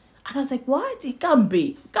isn't. And I was like, what? It can't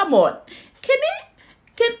be. Come on.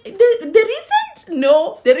 There isn't?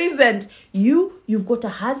 No, there isn't. You've got a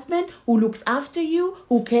husband who looks after you,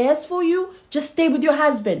 who cares for you. Just stay with your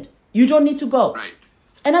husband. You don't need to go. Right.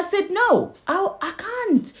 And I said, no, I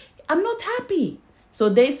can't. I'm not happy. So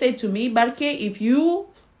they said to me, Barke, are you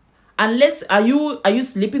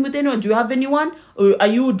sleeping with anyone? Do you have anyone? Or are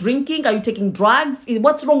you drinking? Are you taking drugs?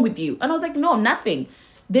 What's wrong with you? And I was like, no, nothing.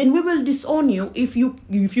 Then we will disown you if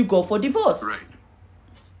you go for divorce. Right.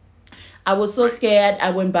 I was so scared.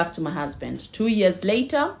 I went back to my husband. 2 years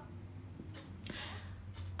later,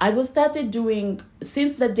 I was started doing,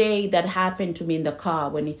 since the day that happened to me in the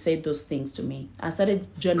car when he said those things to me, I started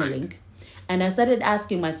journaling. Right. And I started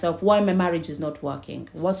asking myself why my marriage is not working.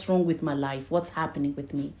 What's wrong with my life? What's happening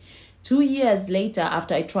with me? 2 years later,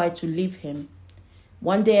 after I tried to leave him,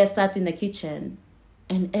 one day I sat in the kitchen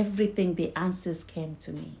and the answers came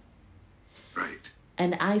to me. Right.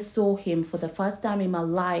 And I saw him for the first time in my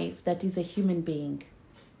life that he's a human being.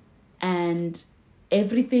 And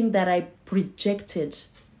everything that I projected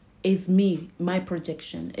is me, my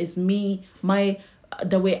projection, is me,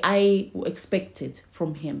 the way I expected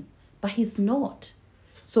from him. But he's not.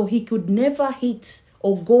 So he could never hit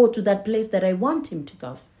or go to that place that I want him to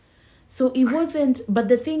go. So it wasn't, but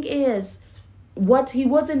the thing is, what he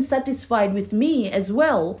wasn't satisfied with me as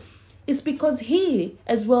well is because he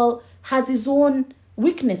as well has his own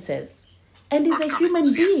weaknesses and is a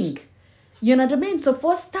human being. You know what I mean? So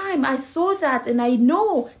first time I saw that and I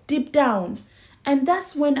know deep down. And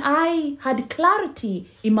that's when I had clarity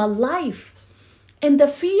in my life. And the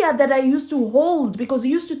fear that I used to hold, because he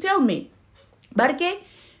used to tell me, Barke,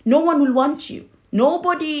 no one will want you.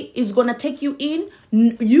 Nobody is going to take you in.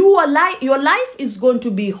 Your life is going to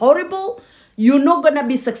be horrible. You're not going to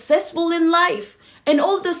be successful in life. And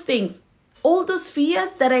all those things, all those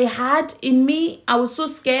fears that I had in me, I was so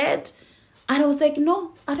scared. And I was like,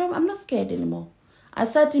 no, I'm not scared anymore. I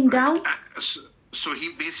sat him down. So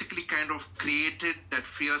he basically kind of created that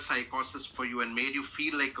fear psychosis for you and made you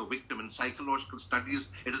feel like a victim. In psychological studies,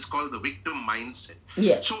 it is called the victim mindset.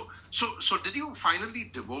 Yes. So did you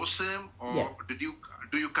finally divorce him, or Yeah. did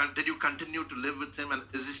you continue to live with him, and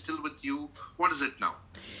is he still with you? What is it now?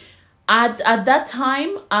 At that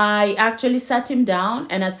time, I actually sat him down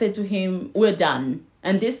and I said to him, we're done.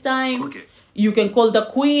 And this time, Okay. you can call the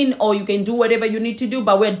queen or you can do whatever you need to do,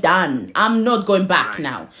 but we're done. I'm not going back Right.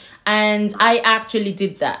 now. And I actually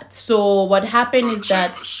did that. So what happened is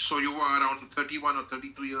that... So you were around 31 or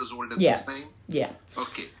 32 years old at Yeah. this time? Yeah.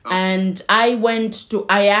 Okay. And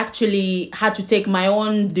I actually had to take my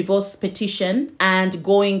own divorce petition and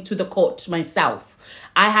going to the court myself.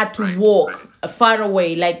 I had to walk far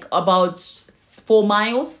away, like about 4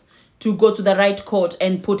 miles, to go to the right court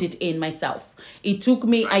and put it in myself. It took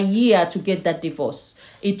me a year to get that divorce.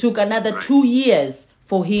 It took another 2 years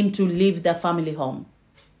for him to leave the family home.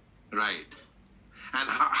 Right. And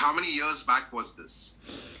how many years back was this?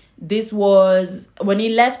 This was, when he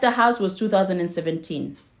left the house, was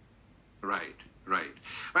 2017. Right.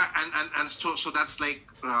 And so that's like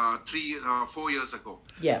 4 years ago.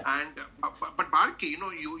 Yeah. And but Barke, you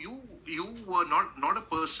were not a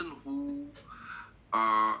person who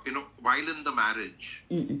while in the marriage,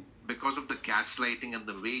 because of the gaslighting and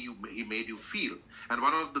the way he made you feel. And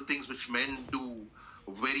one of the things which men do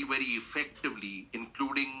very, very effectively,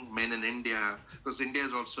 including men in India, because India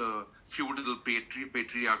is also a feudal,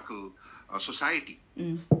 patriarchal society.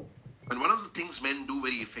 And one of the things men do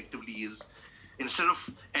very effectively is, instead of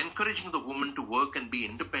encouraging the woman to work and be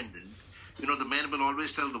independent, the men will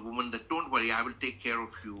always tell the woman that, don't worry, I will take care of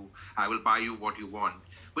you, I will buy you what you want.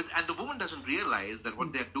 And the woman doesn't realize that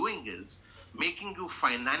what they're doing is making you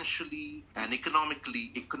financially and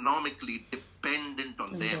economically dependent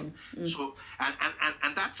on them. So,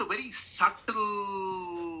 and that's a very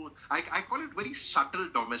subtle, I call it very subtle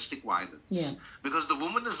domestic violence. Yeah. Because the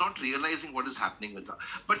woman is not realizing what is happening with her.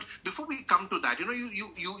 But before we come to that,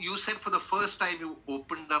 you said for the first time you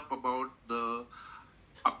opened up about the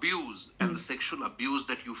abuse and the sexual abuse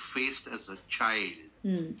that you faced as a child.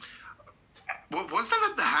 Was that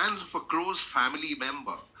at the hands of a close family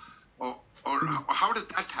member? Or how did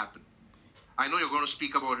that happen? I know you're going to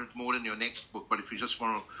speak about it more in your next book, but if you just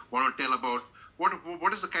want to tell about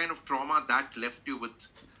what is the kind of trauma that left you with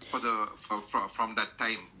from that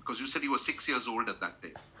time? Because you said you were 6 years old at that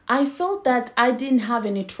time. I felt that I didn't have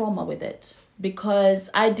any trauma with it because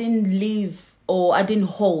I didn't live or I didn't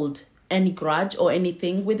hold any grudge or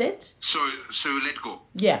anything with it. So you let go.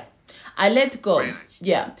 Yeah, I let go. Very nice.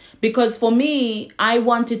 Yeah, because for me, I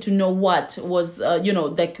wanted to know what was,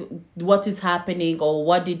 like what is happening or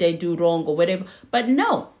what did I do wrong or whatever. But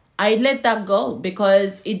no, I let that go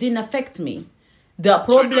because it didn't affect me. The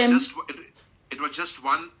problem... So it was just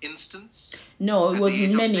one instance? No, it was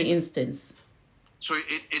many 6? instances. So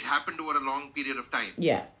it happened over a long period of time?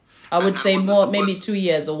 Yeah, I would say more, maybe 2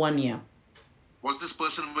 years or 1 year. Was this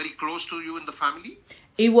person very close to you in the family?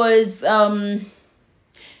 It was...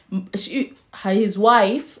 his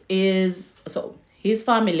wife is, so his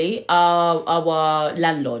family are our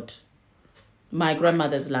landlord, my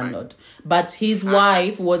grandmother's landlord, but his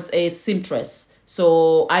wife was a seamstress,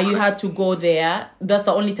 so I had to go there. That's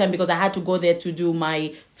the only time, because I had to go there to do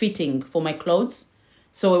my fitting for my clothes.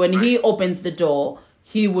 So when he opens the door,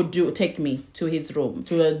 he would take me to his room,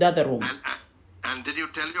 to another room. And did you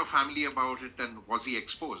tell your family about it, and was he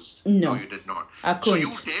exposed? No, you did not. I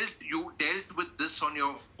couldn't. So you dealt with this on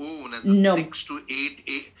your own as a 6 to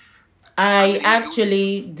 8. I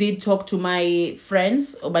actually did talk to my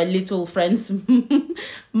friends, or my little friends.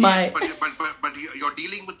 Yes, but you're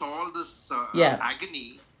dealing with all this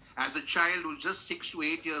agony as a child who's just 6 to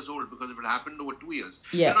 8 years old, because it happened over 2 years.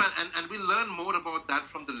 Yeah. And we'll learn more about that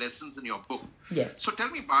from the lessons in your book. Yes. So tell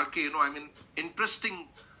me, Barke, interesting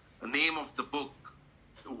name of the book.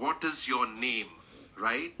 What is your name,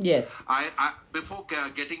 right? Yes. I before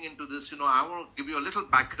getting into this, I want to give you a little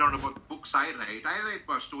background about the books I write. I write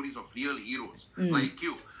about stories of real heroes like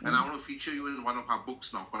you, and I want to feature you in one of our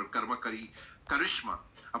books now called Karma Karishma,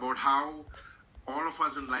 about how all of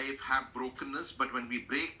us in life have brokenness, but when we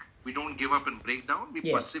break, we don't give up and break down. We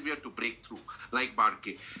persevere to break through, like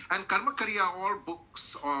Barke. And Karma Kari are all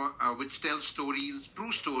books which tell stories,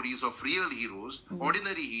 true stories of real heroes,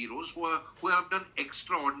 ordinary heroes who have done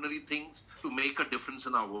extraordinary things to make a difference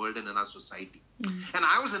in our world and in our society. And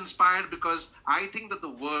I was inspired because I think that the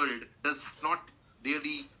world does not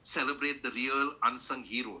really celebrate the real unsung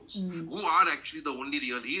heroes, who are actually the only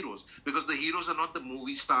real heroes, because the heroes are not the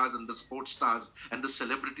movie stars and the sports stars and the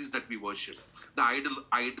celebrities that we worship, the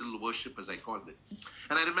idol worship, as I call it.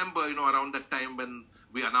 And I remember, around that time when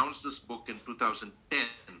we announced this book in 2010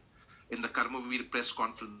 in the Karmavir press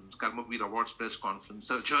conference, Karmavir Awards press conference.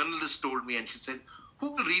 A journalist told me, and she said,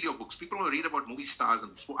 who will read your books? People want to read about movie stars.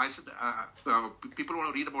 And I said, people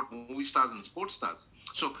want to read about movie stars and sports stars.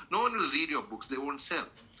 So no one will read your books. They won't sell.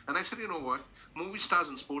 And I said, you know what? Movie stars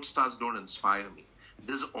and sports stars don't inspire me.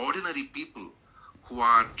 There's ordinary people who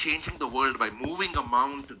are changing the world by moving a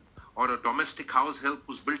mountain, or a domestic house help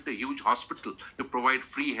who's built a huge hospital to provide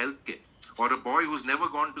free healthcare, or a boy who's never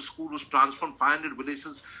gone to school who's transformed 500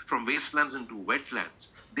 villages from wastelands into wetlands.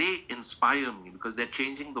 They inspire me because they're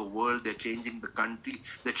changing the world, they're changing the country,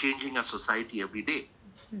 they're changing our society every day.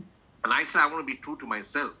 And I say I want to be true to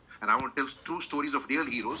myself, and I want to tell true stories of real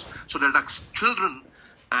heroes so that our children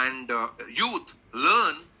and youth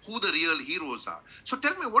learn who the real heroes are. So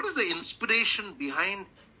tell me, what is the inspiration behind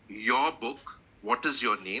your book? What is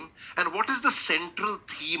your name? And what is the central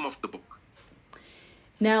theme of the book?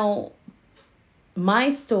 Now, my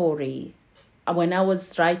story, when I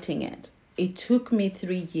was writing it, it took me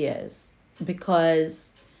 3 years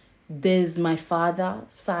because there's my father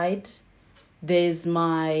side. There's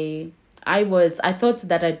I thought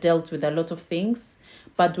that I dealt with a lot of things,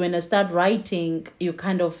 but when I start writing,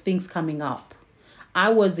 things coming up. I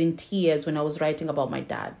was in tears when I was writing about my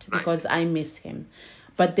dad because I miss him.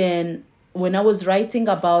 But then when I was writing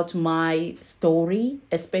about my story,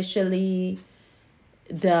 especially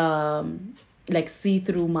see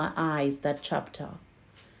through my eyes, that chapter,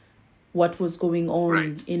 what was going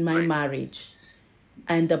on in my marriage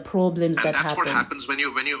and the problems that happens. And that's what happens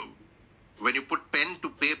when you put pen to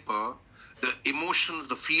paper. The emotions,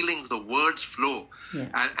 the feelings, the words flow.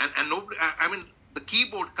 Yeah. And nobody, I mean, the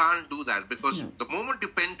keyboard can't do that because the moment you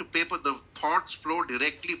pen to paper, the thoughts flow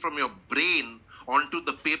directly from your brain onto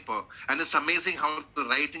the paper. And it's amazing how the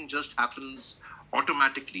writing just happens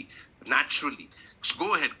automatically, naturally. So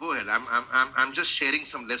go ahead. I'm just sharing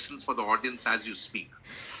some lessons for the audience as you speak.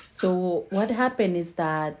 So what happened is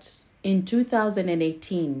that in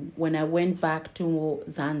 2018, when I went back to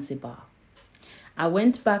Zanzibar, I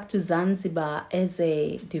went back to Zanzibar as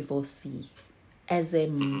a divorcee, as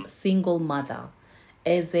a single mother,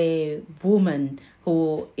 as a woman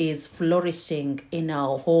who is flourishing in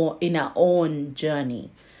our own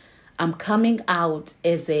journey. I'm coming out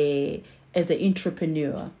as an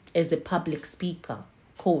entrepreneur, as a public speaker,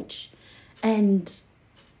 coach. And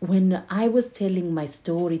when I was telling my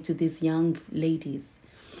story to these young ladies,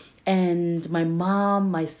 and my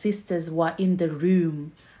mom, my sisters were in the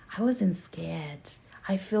room, I wasn't scared.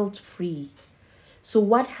 I felt free. So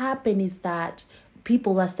what happened is that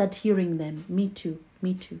people are start hearing them. Me too,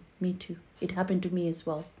 me too, me too. It happened to me as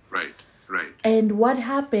well. Right. And what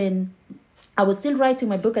happened, I was still writing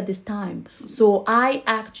my book at this time. So I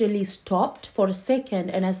actually stopped for a second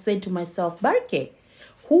and I said to myself, Barke,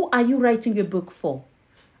 who are you writing your book for?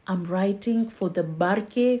 I'm writing for the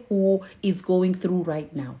Barke who is going through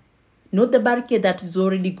right now. Not the Barke that has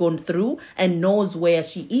already gone through and knows where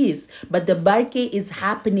she is, but the Barke is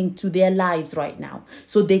happening to their lives right now.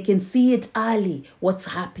 So they can see it early, what's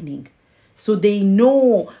happening. So they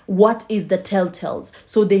know what is the telltales.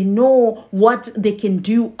 So they know what they can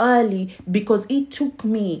do early, because it took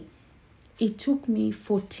me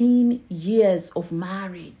 14 years of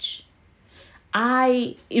marriage.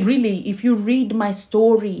 If you read my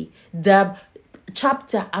story, the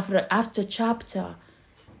chapter after chapter,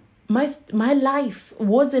 my life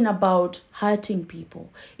wasn't about hurting people.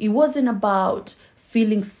 It wasn't about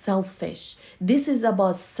feeling selfish. This is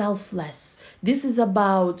about selfless. This is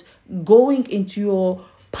about going into your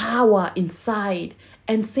power inside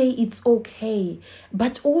and say it's okay.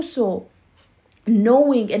 But also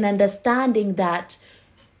knowing and understanding that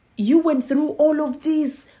you went through all of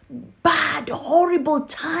these bad, horrible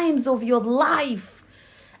times of your life,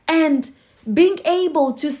 and being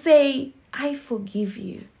able to say, I forgive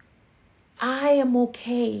you. I am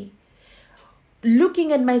okay.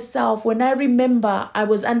 Looking at myself, when I remember I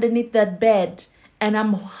was underneath that bed and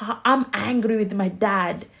I'm angry with my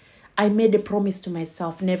dad, I made a promise to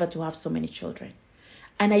myself never to have so many children.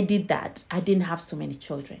 And I did that. I didn't have so many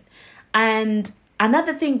children. And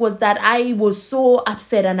another thing was that I was so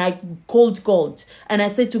upset, and I called God and I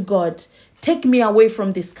said to God, take me away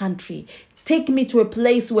from this country. Take me to a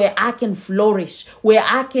place where I can flourish, where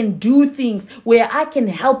I can do things, where I can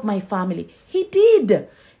help my family. He did.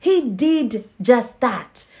 He did just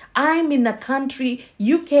that. I'm in a country,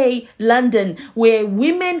 UK, London, where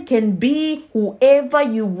women can be whoever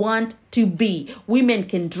you want to be. Women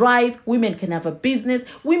can drive. Women can have a business.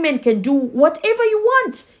 Women can do whatever you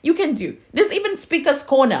want. You can do. There's even speaker's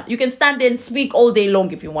corner. You can stand there and speak all day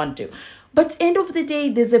long if you want to. But end of the day,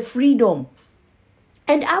 there's a freedom.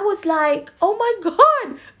 And I was like, oh my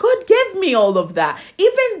God, God gave me all of that.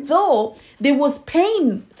 Even though there was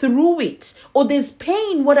pain through it, or there's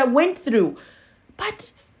pain what I went through.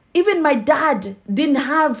 But even my dad didn't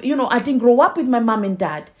have, I didn't grow up with my mom and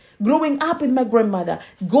dad. Growing up with my grandmother,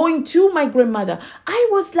 going to my grandmother, I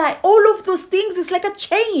was like, all of those things is like a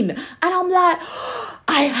chain. And I'm like,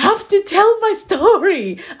 I have to tell my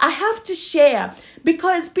story. I have to share.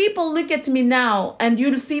 Because people look at me now and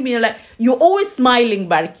you'll see me like, you're always smiling,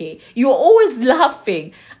 Barke. You're always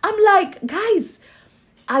laughing. I'm like, guys,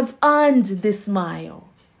 I've earned this smile.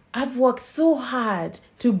 I've worked so hard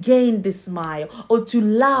to gain this smile or to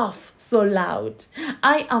laugh so loud.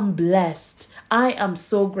 I am blessed. I am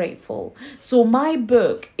so grateful. So my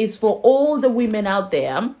book is for all the women out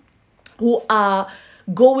there who are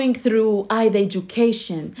going through either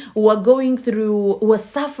education, who are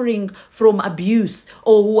suffering from abuse,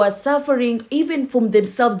 or who are suffering even from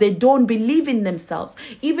themselves. They don't believe in themselves.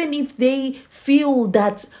 Even if they feel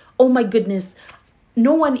that, oh my goodness,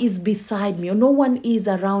 no one is beside me, or no one is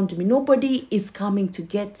around me, nobody is coming to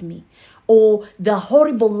get me, or the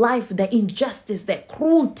horrible life, the injustice, the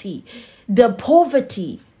cruelty, the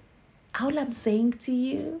poverty. All I'm saying to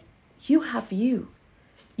you, you have you.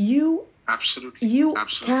 You Absolutely.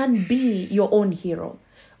 can be your own hero.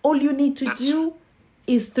 All you need to do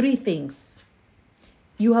is 3 things.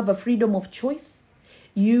 You have a freedom of choice.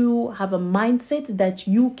 You have a mindset that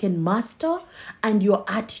you can master, and your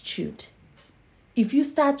attitude. If you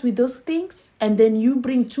start with those things and then you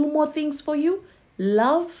bring 2 more things for you,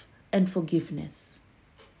 love and forgiveness.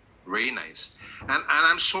 Very nice. And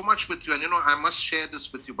I'm so much with you. And, I must share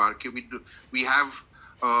this with you, Barke. We have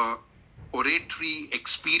oratory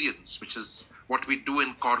experience, which is what we do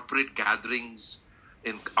in corporate gatherings,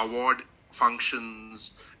 in award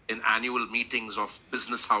functions, in annual meetings of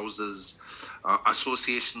business houses,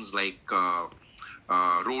 associations like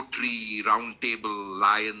Rotary, Roundtable,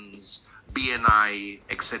 Lions, BNI,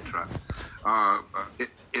 etc.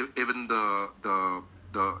 Even the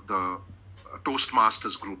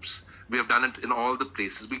Toastmasters groups. We have done it in all the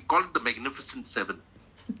places. We call it the Magnificent Seven.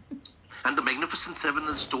 And the Magnificent Seven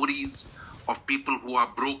is stories of people who are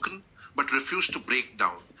broken but refuse to break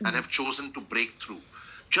down and have chosen to break through.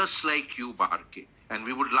 Just like you, Barke. And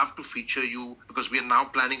we would love to feature you because we are now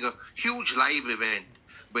planning a huge live event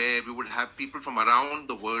where we would have people from around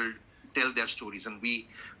the world tell their stories. And we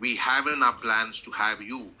have in our plans to have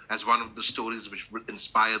you as one of the stories which will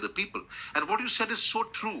inspire the people. And what you said is so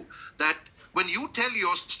true, that when you tell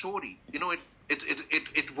your story,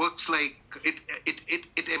 it works like,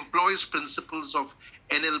 it employs principles of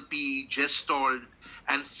NLP, Gestalt,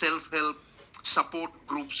 and self-help support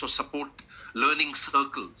groups or support learning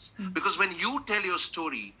circles. Because when you tell your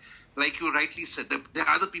story, like you rightly said, there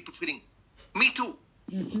are other people feeling, me too.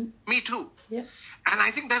 Me too. Yeah. And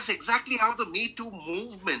I think that's exactly how the Me Too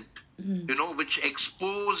movement, which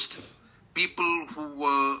exposed people who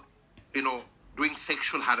were, doing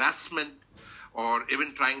sexual harassment or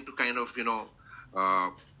even trying to kind of,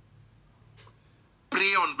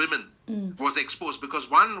 prey on women, was exposed because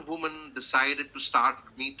one woman decided to start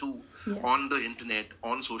Me Too on the internet,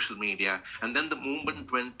 on social media, and then the movement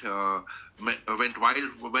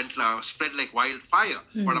spread like wildfire.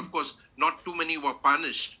 But of course, not too many were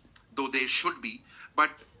punished, though they should be. But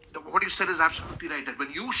what you said is absolutely right, that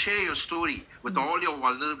when you share your story with all your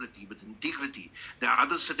vulnerability, with integrity, there are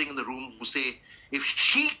others sitting in the room who say, if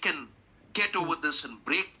she can get over this and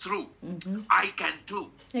break through, I can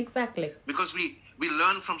too. Exactly. Because we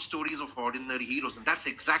learn from stories of ordinary heroes. And that's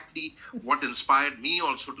exactly what inspired me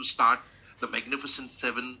also to start the Magnificent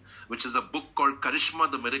Seven, which is a book called Karishma,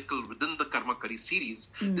 the Miracle within the Karma Kari series.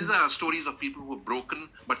 These are stories of people who are broken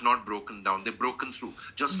but not broken down. They're broken through,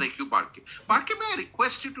 just like you, Barke. Barke, may I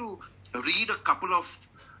request you to read a couple of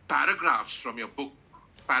paragraphs from your book,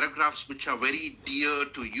 paragraphs which are very dear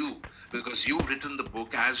to you, because you've written the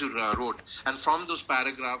book as you wrote. And from those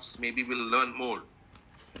paragraphs, maybe we'll learn more.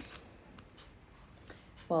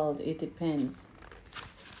 Well, it depends.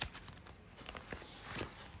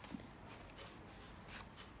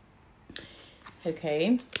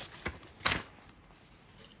 Okay.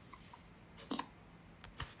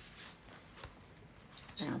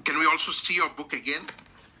 Can we also see your book again?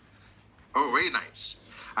 Oh, very nice.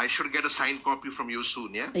 I should get a signed copy from you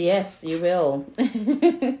soon, yeah? Yes, you will.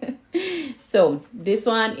 So, this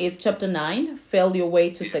one is chapter 9, Fail Your Way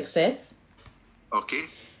to Success. Okay.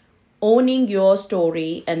 Owning your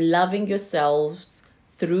story and loving yourselves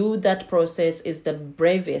through that process is the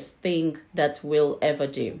bravest thing that we'll ever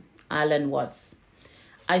do. Alan Watts.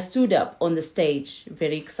 I stood up on the stage,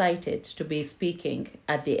 very excited to be speaking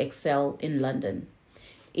at the Excel in London.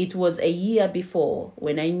 It was a year before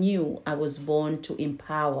when I knew I was born to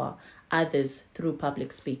empower others through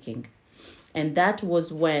public speaking. And that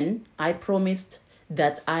was when I promised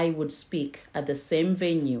that I would speak at the same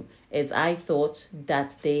venue as I thought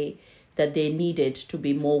that there needed to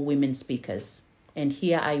be more women speakers. And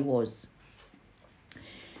here I was.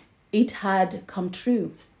 It had come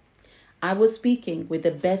true. I was speaking with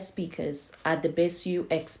the best speakers at the BestU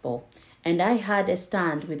Expo, and I had a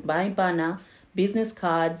stand with my banner, business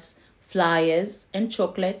cards, flyers, and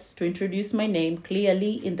chocolates to introduce my name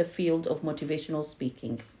clearly in the field of motivational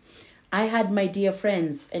speaking. I had my dear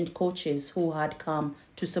friends and coaches who had come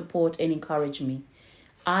to support and encourage me.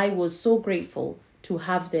 I was so grateful to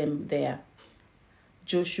have them there.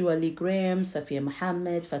 Joshua Lee Graham, Safia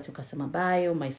Mohammed, Fatu Kasamabayo, my